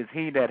holy is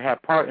he that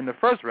hath part in the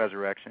first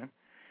resurrection.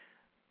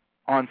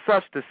 On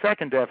such the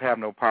second death have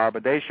no power,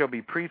 but they shall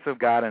be priests of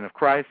God and of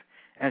Christ,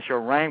 and shall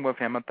reign with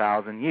him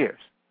 1,000 years.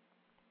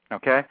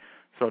 Okay?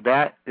 So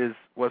that is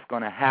what's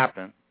going to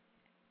happen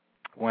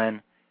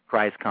when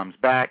Christ comes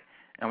back.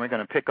 And we're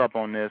going to pick up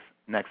on this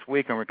next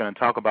week, and we're going to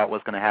talk about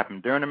what's going to happen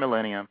during the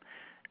millennium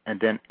and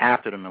then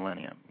after the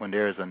millennium, when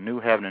there is a new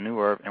heaven and new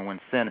earth, and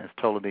when sin is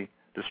totally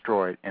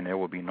destroyed and there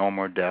will be no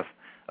more death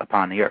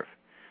upon the earth.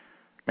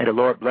 May the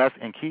Lord bless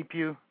and keep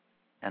you,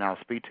 and I'll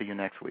speak to you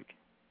next week.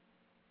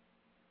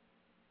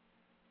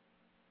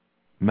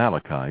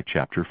 Malachi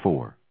chapter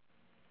 4.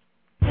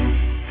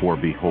 For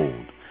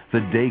behold,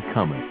 the day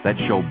cometh that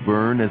shall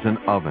burn as an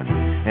oven,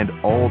 and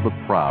all the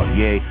proud,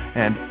 yea,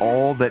 and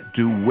all that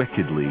do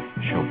wickedly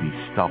shall be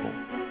stubble.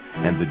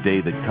 And the day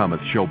that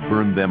cometh shall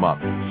burn them up,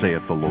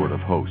 saith the Lord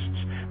of hosts,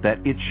 that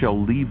it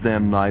shall leave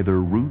them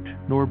neither root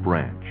nor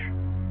branch.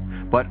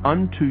 But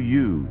unto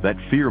you that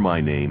fear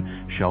my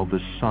name shall the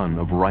Son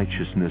of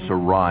Righteousness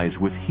arise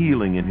with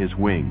healing in his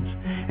wings,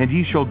 and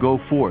ye shall go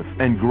forth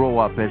and grow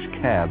up as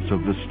calves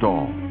of the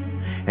stall.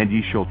 And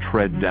ye shall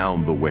tread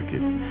down the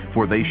wicked,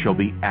 for they shall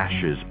be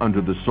ashes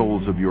under the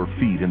soles of your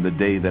feet in the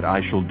day that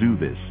I shall do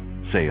this,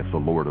 saith the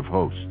Lord of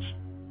hosts.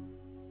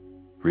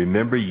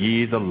 Remember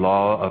ye the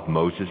law of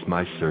Moses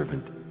my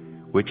servant,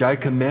 which I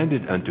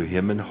commanded unto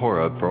him in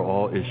Horeb for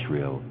all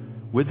Israel,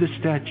 with the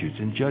statutes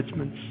and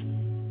judgments.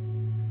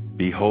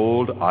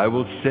 Behold, I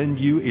will send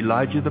you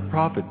Elijah the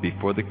prophet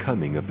before the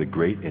coming of the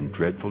great and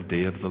dreadful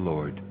day of the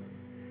Lord.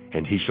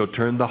 And he shall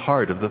turn the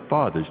heart of the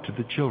fathers to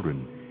the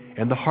children,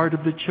 and the heart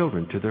of the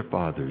children to their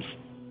fathers,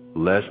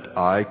 lest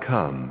I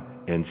come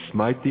and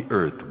smite the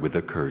earth with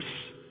a curse.